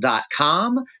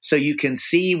cooperationhumboldt.com so you can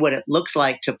see what it looks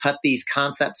like to put these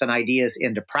concepts and ideas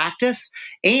into practice.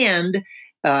 And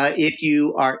if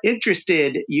you are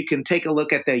interested, you can take a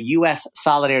look at the U.S.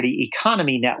 Solidarity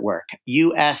Economy Network,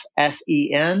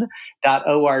 ussen.org,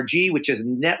 which is a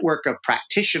network of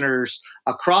practitioners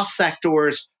across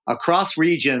sectors, across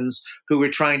regions who are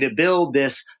trying to build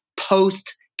this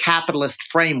post-capitalist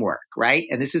framework, right?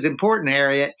 And this is important,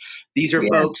 Harriet. These are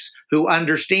folks who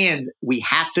understand we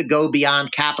have to go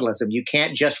beyond capitalism. You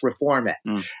can't just reform it.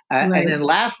 And then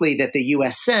lastly, that the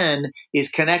USN is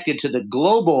connected to the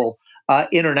global,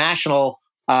 international,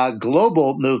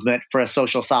 global movement for a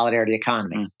social solidarity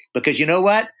economy. Because you know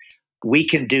what? We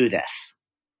can do this.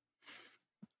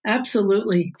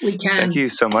 Absolutely, we can. Thank you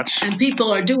so much. And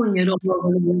people are doing it all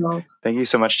over the world. Thank you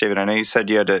so much, David. I know you said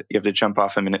you have to jump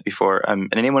off a minute before.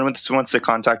 And anyone wants to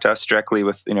contact us directly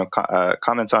with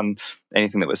comments on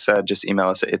anything that was said, just email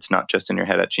us at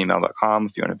itsnotjustinyourhead@gmail.com.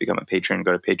 If you want to become a patron,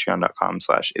 go to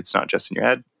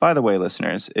patreon.com/itsnotjustinyourhead. By the way,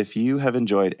 listeners, if you have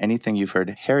enjoyed anything you've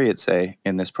heard Harriet say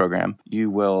in this program,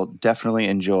 you will definitely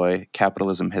enjoy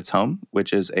Capitalism Hits Home,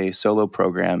 which is a solo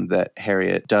program that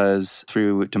Harriet does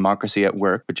through Democracy at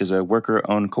Work, which is a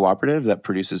worker-owned cooperative that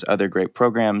produces other great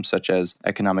programs such as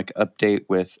Economic Update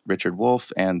with Richard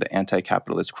Wolff and the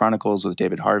Anti-Capitalist Chronicles with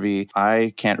David Harvey.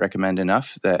 I can't recommend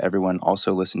enough that everyone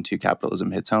also listen to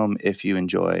Capitalism Hits Home if you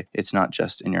enjoy It's Not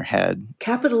Just in Your Head.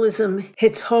 Capitalism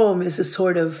Hits Home is a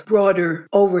sort of broader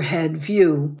overhead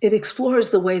view. It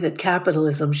explores the way that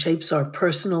capitalism shapes our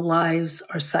personal lives,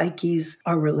 our psyches,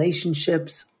 our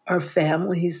relationships, our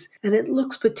families, and it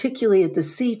looks particularly at the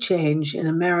sea change in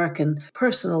American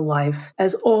personal life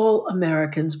as all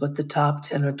Americans, but the top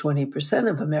 10 or 20%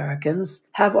 of Americans,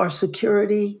 have our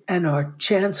security and our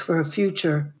chance for a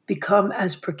future become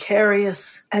as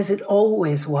precarious as it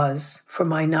always was for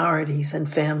minorities and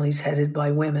families headed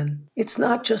by women. It's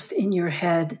not just in your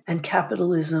head, and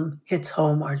Capitalism Hits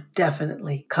Home are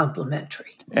definitely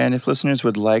complementary. And if listeners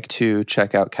would like to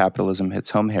check out Capitalism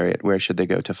Hits Home, Harriet, where should they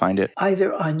go to find it?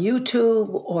 Either on YouTube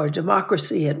or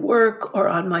Democracy at Work or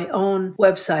on my own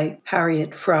website,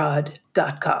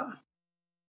 harrietfraud.com.